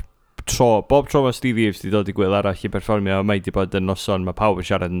bob bob tro mae Stevie Eves di dod i gwyl arall i berfformio, mae di bod yn noson, mae pawb yn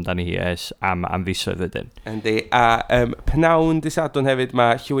siarad amdani hi am fisoedd ydyn. Yndi, a pnawn disadwn hefyd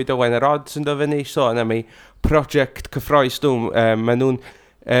mae Llywyd Owen yr Odds yn dod fyny sôn am ei prosiect cyffroes nhw. Maen nhw'n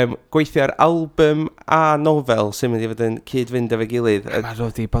gweithio ar album a nofel sy'n mynd i fod yn cyd-fynd efo gilydd. Mae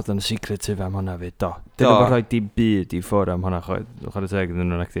roedd i bod yn secretive am hwnna fyd, do. Dyn nhw'n rhoi di byd i ffwr am hwnna, chwarae teg ydyn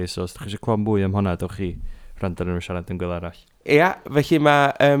nhw'n acti, so os ydych chi eisiau clywed mwy am hwnna, dewch chi rand ar nhw'n siarad yn gwyl arall. Ia, felly mae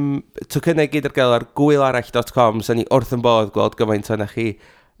tocynnau gyd ar gael ar gwylarall.com, so ni wrth yn bod gweld gymaint o'na chi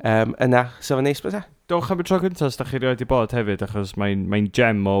yna, so fe'n neis bod e? Dewch am y tro cyntaf, os ydych chi rioed i bod hefyd, achos mae'n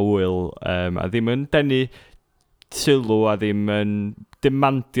gem o wyl, a ddim yn denu sylw a ddim yn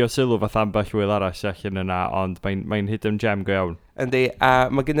demandio sylw fath ambell wyl arall allan yna, ond mae'n hidden gem go iawn. Yndi, a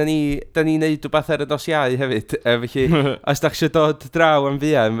mae gennym ni, da ni'n neud rhywbeth ar y nos Iau hefyd, felly os da chi eisiau dod draw am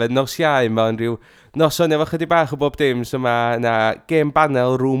fian, fe nos Iau, mae'n rhyw noson efo chydig bach o bob dim, so mae yna game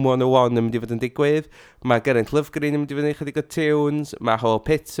panel Room 101 yn mynd i fod yn digwydd, mae Geraint Lovegreen yn mynd i fod yn chydig o tunes, mae Hall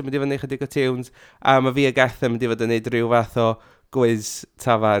Pitts yn mynd i fod yn chydig o tunes, a mae fi a Garth yn mynd i fod yn neud rhyw fath o gwiz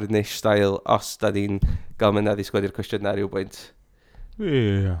tafarnish style os da ni'n gael mynd a ddisgwyl i'r cwestiynau rhyw bwynt.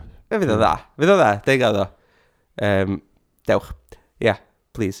 Ie. Fydd o dda, deg o ddo. Dewch. Yeah,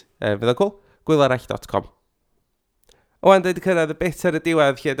 please. Fydd o'n cool? Gwylarall.com. Owan, da wedi cyrraedd y bit ar y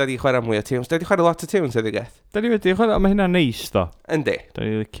diwedd lle da ni chwarae mwy o tunes. Da ni chwarae lot o tunes edrych geth. Da ni wedi chwarae, mae hynna'n neis, do. Yndi. Da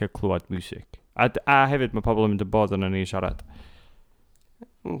ni licio clywed music. A hefyd mae pobl yn mynd yn bod yna ni siarad.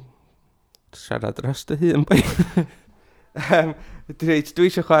 Siarad dros dy hun, boi. Dwi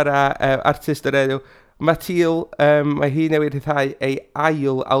eisiau chwarae artist o'r enw Matil, mae hi newid rhyddhau ei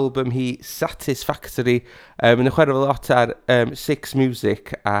ail album hi Satisfactory. Mae'n chwarae fel lot ar Six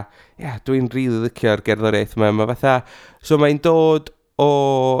Music, a dwi'n really licio'r gerddoriaeth yma. Mae fatha, so mae'n dod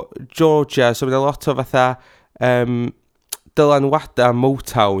o Georgia, so mae'n lot o fatha dylanwada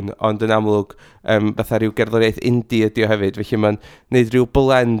Motown, ond yn amlwg fatha rhyw gerddoriaeth indie ydi o hefyd, felly mae'n neud rhyw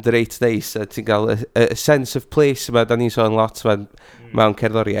blend reit neis, a ti'n cael a sense of place yma, da ni'n sôn lot mewn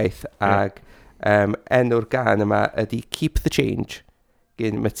cerddoriaeth, ag enw'r gan yma ydi Keep the Change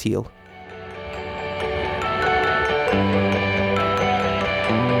gyn Matil.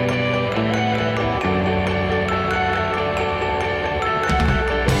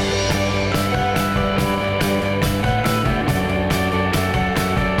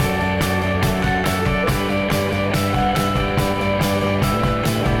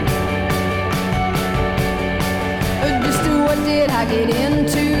 Just what did I get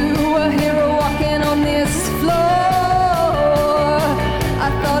into? A hero walking on this floor.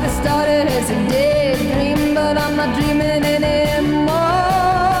 I thought it started as a daydream, but I'm not dreaming anymore.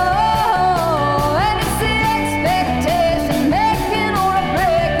 And it's the expectation making or a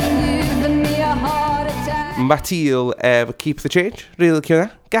breaking, giving me a heart attack. Matil Keep the Change, really licio hwnna.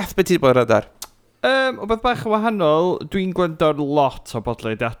 Gath beth ti bod radar? O beth bach yn wahanol, dwi'n gwrando'r lot o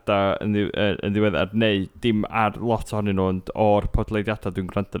bodleidiadau yn ddiweddar, neu dim ar lot ohonyn nhw, ond o'r podleidiadau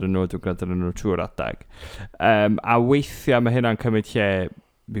dwi'n gwrando yn nhw trwy'r adag. A weithiau mae hynna'n cymryd lle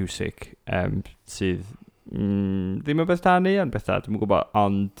music sydd ddim yn beth da ni, ond beth da, dwi'n gwybod,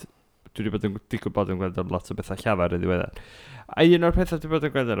 ond dwi wedi bod yn gwrando lot o bethau llafar yn ddiweddar. A un o'r pethau dwi'n bod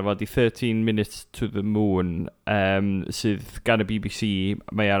yn gwrando efo di 13 Minutes to the Moon, sydd gan y BBC,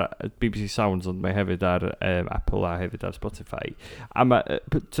 mae ar BBC Sounds, ond mae hefyd ar Apple a hefyd ar Spotify. A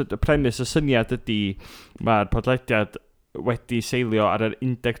y premis y syniad ydy, mae'r podlediad wedi seilio ar yr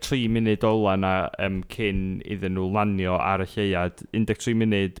 13 munud ola na cyn iddyn nhw lanio ar y lleuad, 13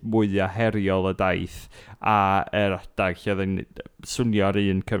 munud mwyaf heriol y daith, a yr adag lle oedd yn swnio ar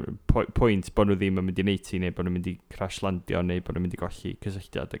un pwynt bod nhw ddim yn mynd i neiti, neu bod nhw'n mynd i crash-landio, neu bod nhw'n mynd i golli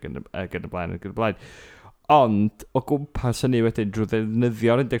cysylltiad ag yn y blaen. Ond, o gwmpas hynny wedyn, drwy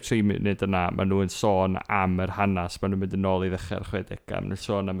ddefnyddio'r 13 munud yna, maen nhw'n sôn am yr hanes, maen nhw'n mynd yn ôl i ddechrau'r 60, maen nhw'n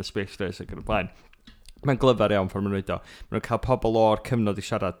sôn am y Space Race ag yn y blaen. Mae'n glyfar iawn ffordd maen nhw'n dweud o. Maen nhw'n cael pobl o'r cyfnod i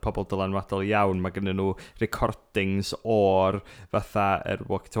siarad, pobl dylanwadol iawn. Mae gennyn nhw recordings o'r fatha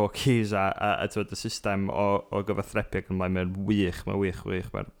walkie-talkies a y system o gyfathrebu ac yn blaen. Mae'n wych. Be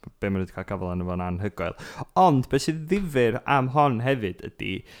maen nhw wedi cael gafel yn efo'n anhygoel. Ond, beth sydd ddifyr am hon hefyd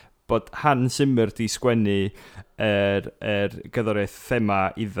ydy bod Hans Zimmer di sgwennu yr gyddoriaeth thema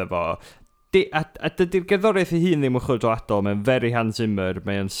iddo fo. A dydy'r gerddoriaeth ei hun ddim yn chwyldroadol, mae'n very Hans Zimmer,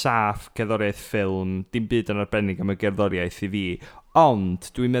 mae'n saff gerddoriaeth ffilm, dim byd yn arbennig am y gerddoriaeth i fi, ond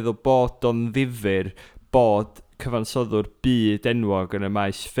dwi'n meddwl bod o'n ddifyr bod cyfansoddwr byd enwog yn y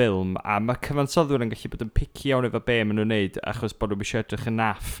maes ffilm, a mae cyfansoddwr yn gallu bod yn picky iawn efo be maen nhw'n neud, achos bod nhw'n eisiau edrych yn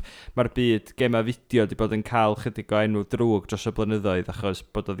naff. Mae'r byd gema fideo wedi bod yn cael chydig o enw drwg dros y blynyddoedd, achos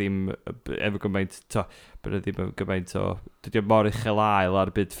bod o ddim efo gymaint, bod o ddim gymaint o, dydy o mor uchel ail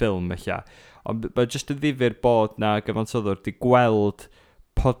ar byd ffilm, eich. Ond mae jyst yn ddifur bod na gyfansoddwr wedi gweld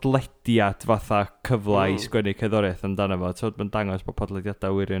podlediad fatha cyfla i sgwennu cerddoriaeth amdano fo. So, mae'n dangos bod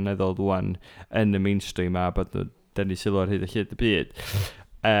podlediadau wirioneddol dwan yn y mainstream a bod nhw'n denu sylw ar hyd a hyd y byd.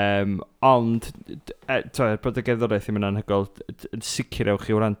 Ond, bod y gerddoriaeth ddim yn anhygol, yn sicr ewch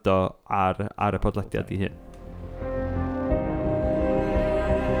i wrando ar y podlediad i hyn.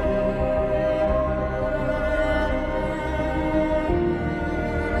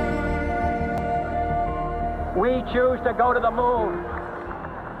 We choose to go to the moon.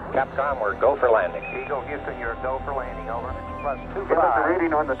 Capcom, we're go for landing. Eagle Houston, you're go for landing, over. Plus 2-5. Give us a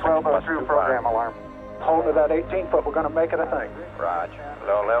reading on the 1202 program alarm. Hold to that 18 foot. We're going to make it a thing. Roger.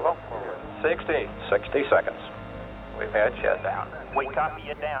 Low level. 60 seconds. We've had shutdown. We copy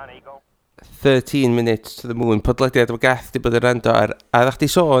you down, Eagle. 13 minutes to the moon. Podlediad o gath di bod yn rando ar. A ddech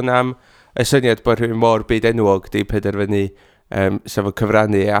chi sôn am y syniad bod rhywun mor byd enwog di penderfynu sef o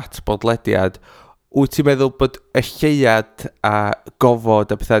cyfrannu at bodlediad. Wyt ti'n meddwl bod y lleiad a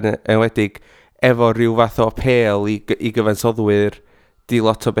gofod a pethau enwedig efo rhyw fath o apel i gyfansoddwyr di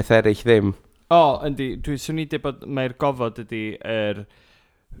lot o beth eraill ddim? Yndi, swn i di bod mae'r gofod ydi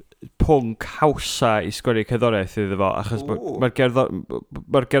pwnc hawsa i sgwennu cerddoriaeth iddo fo, achos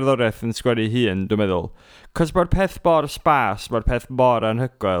mae'r gerddoriaeth yn sgwennu hun, dwi'n meddwl. Cos mae'r peth bor spas, mae'r peth bor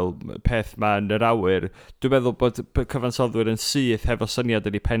anhygoel, peth ma'n yr awyr, dwi'n meddwl bod cyfansoddwyr yn syth hefo syniad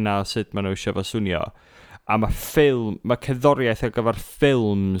yn ei penna o sut maen nhw eisiau fo swnio. A mae cerddoriaeth ar gyfer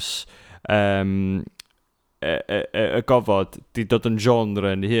ffilms y gofod di dod yn genre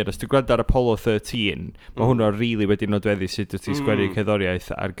yn hir. Os ti'n gwrando ar Apollo 13, mae hwnna really wedi nodweddu sut wyt ti'n sgwennu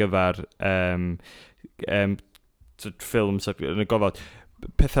cerddoriaeth ar gyfer ffilms yn y gofod.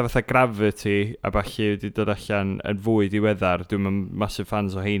 Pethau fatha Gravity a falle wedi dod allan yn fwy diweddar. Dwi'n massive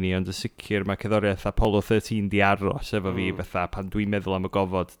fans o heini, ond yn sicr mae cerddoriaeth Apollo 13 di aros efo fi fatha pan dwi'n meddwl am y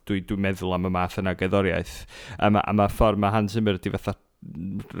gofod, dwi'n meddwl am y math yna gerddoriaeth. A mae ffordd mae Hans Zimmer di fatha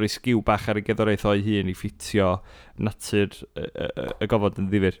rhoi sgiw bach ar y gerddoriaeth o'i hun i ffitio natur y gofod yn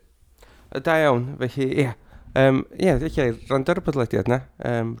ddifur. Da iawn, felly, felly, rand ar y podlediad na,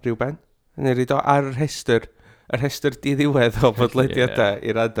 rhyw ben, neu rhaid o ar yr rhestr di-ddiwedd o podlediadau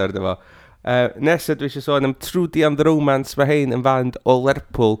i rand ar dyfo. Nesaf dwi eisiau sôn am Trudy and the Romance, mae hein yn band o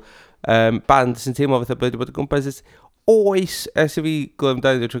Lerpwl, band sy'n teimlo fatha bod wedi gwmpas oes, ers i fi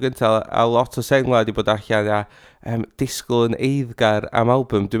glymdaeth tro gyntaf, a lot o sengla wedi bod allan a disgwyl yn eiddgar am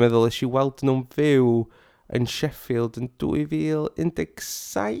album. Dwi'n meddwl eisiau weld nhw'n fyw yn Sheffield yn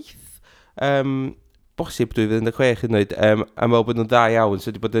 2017. Bosib 2016 hyd yn oed, a meddwl bod nhw'n dda iawn, so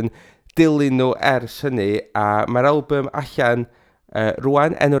wedi bod yn dilyn nhw ers hynny, a mae'r album allan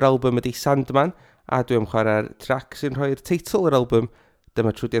rwan, enw'r album ydi Sandman, a dwi'n chwarae'r track sy'n rhoi'r teitl yr album,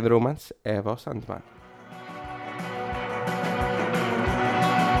 dyma Trudy and the Romance, efo Sandman.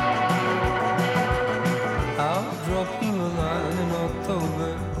 I'll drop you a line in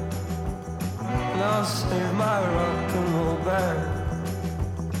October, and I'll save my rock and roll band.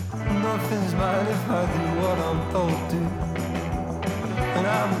 Nothing's mine if I do what I'm told to, and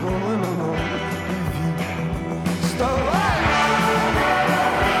I'm going along with you. Stop.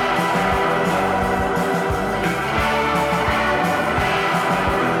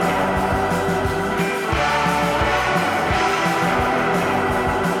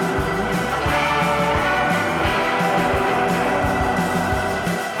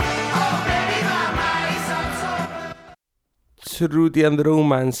 Trudy and the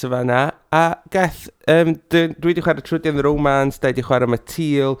Romance fanna, a gath, dwi wedi chwarae Trudy and the Romance, da wedi chwarae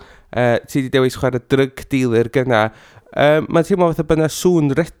Mateel, ti wedi dewis chwarae Drug Dealer gyna. Mae'n teimlo fatha byna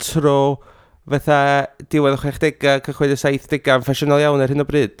sŵn retro, fatha diwedd o 60au, cychwyd y 70au, yn ffasiynol iawn ar hyn o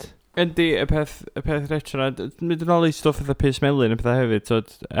bryd. Yndi, y peth retro na, mynd yn ôl i stwff fatha Piers Mellin y pethau hefyd,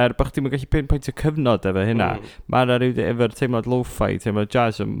 bych ti'n gallu pinpointio cyfnod efo hynna. Mae yna rhyw efo'r teimlad lo-fi, teimlad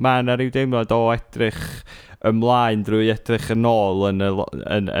jazz, mae yna rhyw teimlad o edrych ymlaen drwy edrych yn ôl yn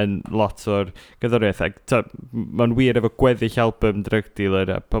lot o'r gerddoriaeth. Mae'n wir efo gweddill album Drug Dealer,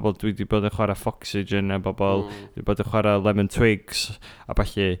 a pobl dwi wedi bod yn chwarae Foxygen, a pobl wedi bod yn chwarae Lemon Twigs, a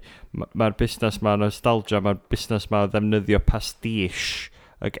falle mae'r busnes ma nostalgia, mae'r busnes ma ddefnyddio pastiche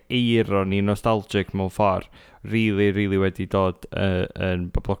ac eironi nostalgic mewn ffordd really wedi dod yn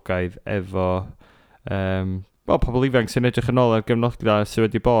boblogaidd efo pobl ifanc sy'n edrych yn ôl ar gyfnodau sydd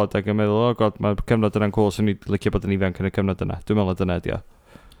wedi bod ac yn meddwl, oh god, mae'r cyfnod yna'n cool, sy'n ni'n licio bod yn ifanc yn y cyfnod yna. Dwi'n meddwl dyna ydi o.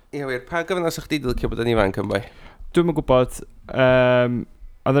 Ie wir, pa gyfnod sy'ch di licio bod yn ifanc yn boi? Dwi'n yn gwybod,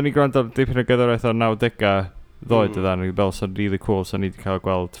 oedden ni gwrando dipyn o gyddoriaeth o'r 90au ddoed ydyn nhw, fel sy'n really cool, so ni wedi cael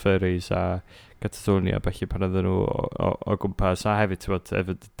gweld furries a Catatonia, felly pan oedden nhw o gwmpas, a hefyd, ti'n bod,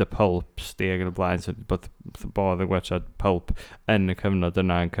 efo The Pulps, di ag yn y blaen, so bod yn gwachod Pulp yn y cyfnod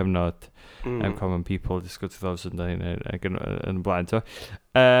yna, yn cyfnod Common People, Disco 2000 yn y blaen, to.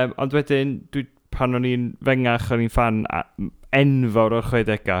 Ond wedyn, pan o'n i'n fengach, o'n i'n fan enfawr o'r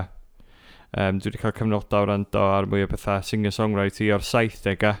 60au, dwi wedi cael cyfnodau o rando ar mwy o bethau singer-songwriter o'r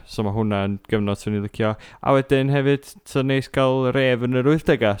 70au, so mae hwnna'n gyfnod sy'n ei licio. A wedyn hefyd, sy'n neis cael ref yn yr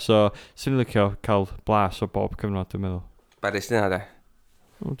 80au, so sy'n ei licio cael blas o bob cyfnod, dwi'n meddwl. Baris dyna, de?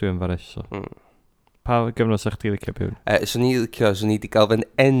 Dwi'n faris, so. Pa gyfnod sy'ch ti licio byw? Swn i licio, swn i wedi cael fy'n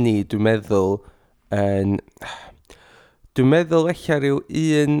enni, dwi'n meddwl, eich rhyw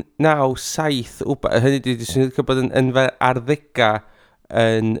 1970, hynny swn i licio bod yn fy arddega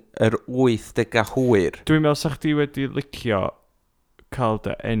yn yr 80au hwyr. Dwi'n meddwl sa'ch ti wedi licio cael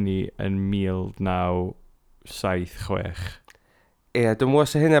dy enni yn 1976. Ie, dwi'n meddwl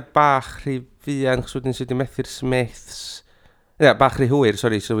sy'n hynna bach rhy fian, chos wedyn sy'n wedi methu'r Smiths. Ie, bach rhy hwyr,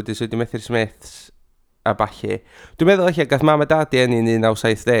 sori, so wedyn sy'n wedi methu'r Smiths a bachu. Dwi'n meddwl eich gath mam a dad i enni yn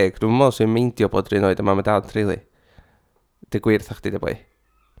 1970. Dwi'n meddwl sy'n meindio bod rhywun oed a mam a dad, really. Dy gwir thach di dy boi.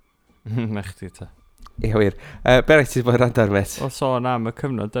 Na chdi ta. Ie, wir. Berau ti bod rand ar, met? O sôn am y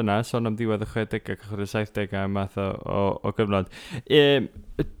cyfnod yna, sôn am diwedd y 60au, cychwyn y 70au, math o gyfnod.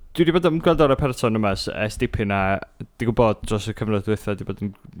 Dwi wedi bod yn gweld o'r person yma ers dipyn a di gwybod dros y cyfnod diwetha di bod yn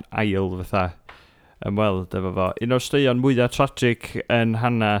ail fatha ymweld efo fo. Un o'r straeon mwyaf tragic yn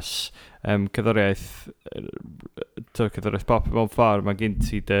hanes cyddoriaeth pop mewn ffordd, mae gen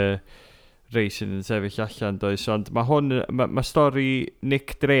ti dy rei sy'n yn sefyll allan, does, ond mae stori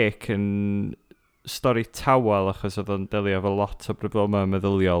Nick Drake yn stori tawel achos oedd o'n delio efo lot o broblemau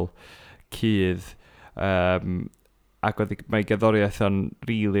meddyliol cudd ac mae gerddoriaeth o'n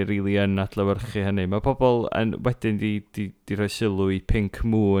really yn adlewyrchu hynny. Mae pobl wedyn di rhoi sylw i Pink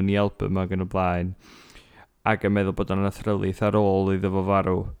Moon i album ac yn y blaen ac yn meddwl bod o'n athrylydd ar ôl iddo fo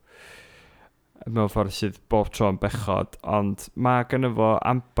farw mewn ffordd sydd bob tro'n bechod, ond mae gynno fo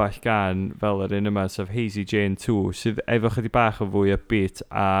amball gan fel yr un yma sef Hazy Jane 2 sydd efo chydig bach o fwy upbeat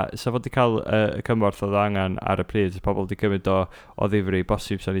a sef wedi cael y cymorth oedd angen ar y pryd, pobl wedi cymryd o ddifri,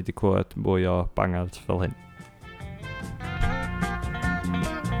 bosib sa'n ni wedi clywed mwy o bangers fel hyn.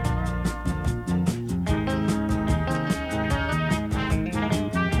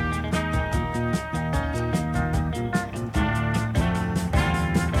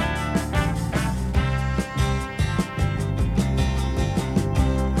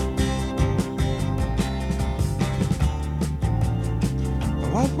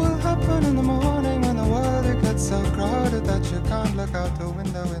 What will happen in the morning when the weather gets so crowded that you can't look out the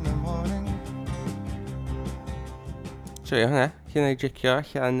window in the morning? So ie, hynna. Hynna i jicio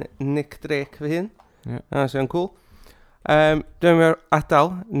allan Nick Drake fy hyn. Yeah. Sy'n cool. Dwi'n meddwl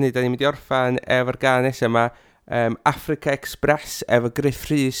adal, ni da ni'n mynd i orffan efo'r gan nesaf yma. Africa Express efo Gruff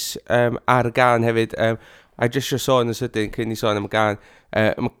Rhys ar y gan hefyd. A jyst o sôn yn sydyn cyn i sôn am y gan.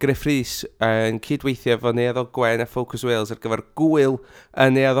 Mae Gruff Rhys yn cydweithio efo Neuadd Ogwen a Focus Wales ar gyfer gwyl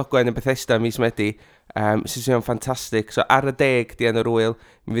yn Neuadd Ogwen yn Bethesda mis Medi. Sy'n yn ffantastig. So ar y 10 di yn yr wyl,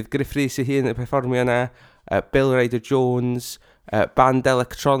 mi fydd Gruff Rhys i hun yn perfformio yna. Bill Ryder Jones, band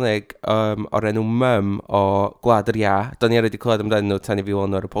electronig o'r enw Mum o Gwlad yr Ia. Do'n i ar wedi clywed amdano nhw tan i fi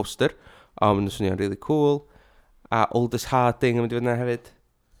won o'r poster. Ond nhw'n swnio'n really cool. A Aldous Harding yn mynd i fod yna hefyd.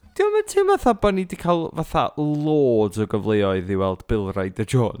 Dwi'n teimlo fatha bod ni wedi cael fatha loads o gyfleoedd i weld Bill Ryder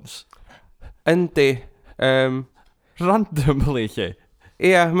Jones. Yndi. Randomly, lle.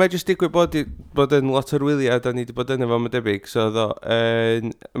 Ie, mae jyst digwydd bod yn lot o'r wyliau da ni wedi bod yn efo, mae debyg. So, mae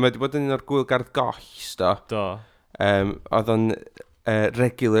wedi bod yn un o'r gwyl gardd goll, do. Do. Oedd o'n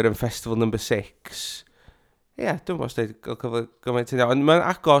regular yn Festival No. 6. Ie, dwi'n bod yn cael gymaint yna. Ond mae'n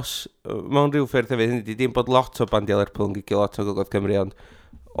agos, mewn rhyw ffyrdd hefyd, hynny, dim bod lot o bandi Lerpwl yn gigio lot o Gogledd Cymru, ond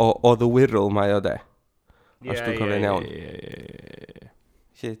o ddywyrol mae o de. Os dwi'n cofio'n iawn.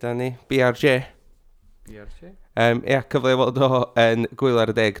 Lle, da ni, BRJ. BRJ? Ie, cyfle i weld o yn gwyl ar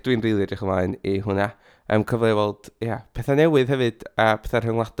y 10, dwi'n rili edrych ymlaen i hwnna. Cyfle i weld, pethau newydd hefyd a pethau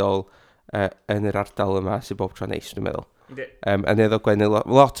rhyngwladol yn yr ardal yma sy'n bob tro neis, dwi'n meddwl. A Neuadd Ogwen,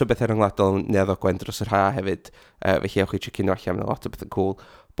 lot o bethau rhyngwladol Neuadd Ogwen dros yr ha hefyd, felly ewch i check-in o allan, lot o bethau cool,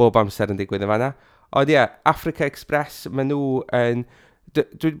 bob amser yn digwydd yn fanna. Ond Africa Express, maen nhw yn... Dwi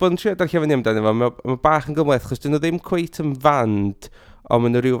wedi bod yn trio darllen fyny amdano fo, mae bach yn gymleth, chos dyn nhw ddim cweit yn fand, ond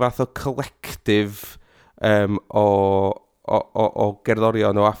maen nhw rhyw fath o collectif o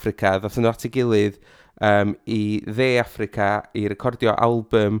gerddorion o Africa. Ddathon nhw at ei gilydd i dde Africa i recordio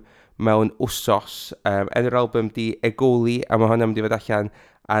album mewn wsos. Enw'r album di Egoli, a mae hwnna'n mynd i fod allan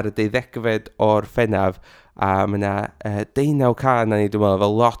ar y 12fed o'r Ffennaf, a mae yna 19 can a ni, dwi'n meddwl,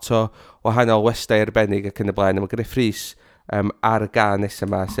 fel lot o wahanol westau arbennig ac yn y blaen. Mae Gruff Rhys ar y gan nesaf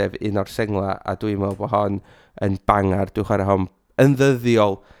yma, sef un o'r sengla, a dwi'n meddwl bod hon yn bangar. Dwi'n chwarae hon yn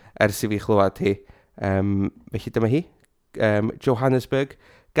ddyddiol ers i fi chlywed hi. Felly dyma hi, Johannesburg,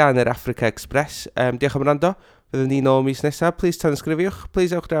 gan yr Africa Express. Diolch am rando. Fyddwn ni nôl mis nesaf. Please tanysgrifiwch.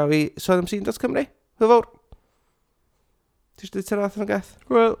 Please ewch draw i sonemsyn.cymru. Hwyl fawr. Ti eisiau dweud tyra allan o gath?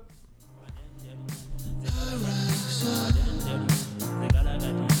 Wel.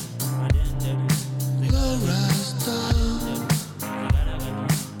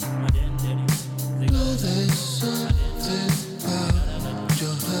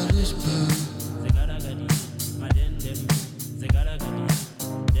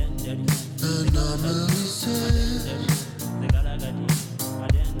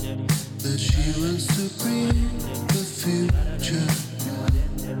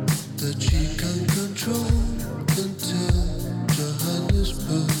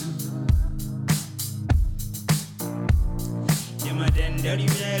 Dirty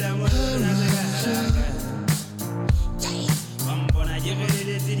red, I'm